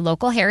at your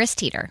local Harris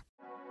Teeter.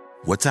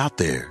 What's out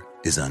there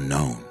is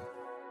unknown.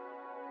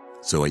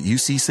 So at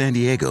UC San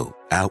Diego,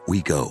 out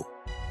we go.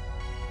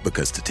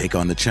 Because to take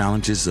on the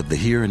challenges of the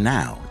here and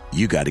now,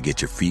 you got to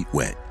get your feet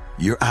wet,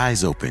 your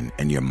eyes open,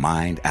 and your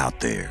mind out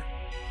there.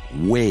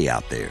 Way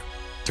out there.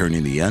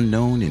 Turning the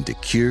unknown into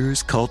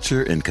cures,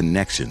 culture, and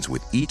connections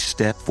with each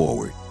step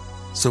forward.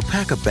 So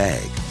pack a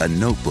bag, a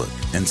notebook,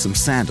 and some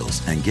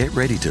sandals and get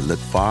ready to look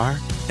far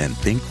and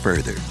think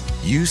further.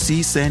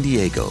 UC San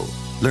Diego.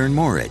 Learn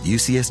more at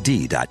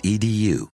ucsd.edu.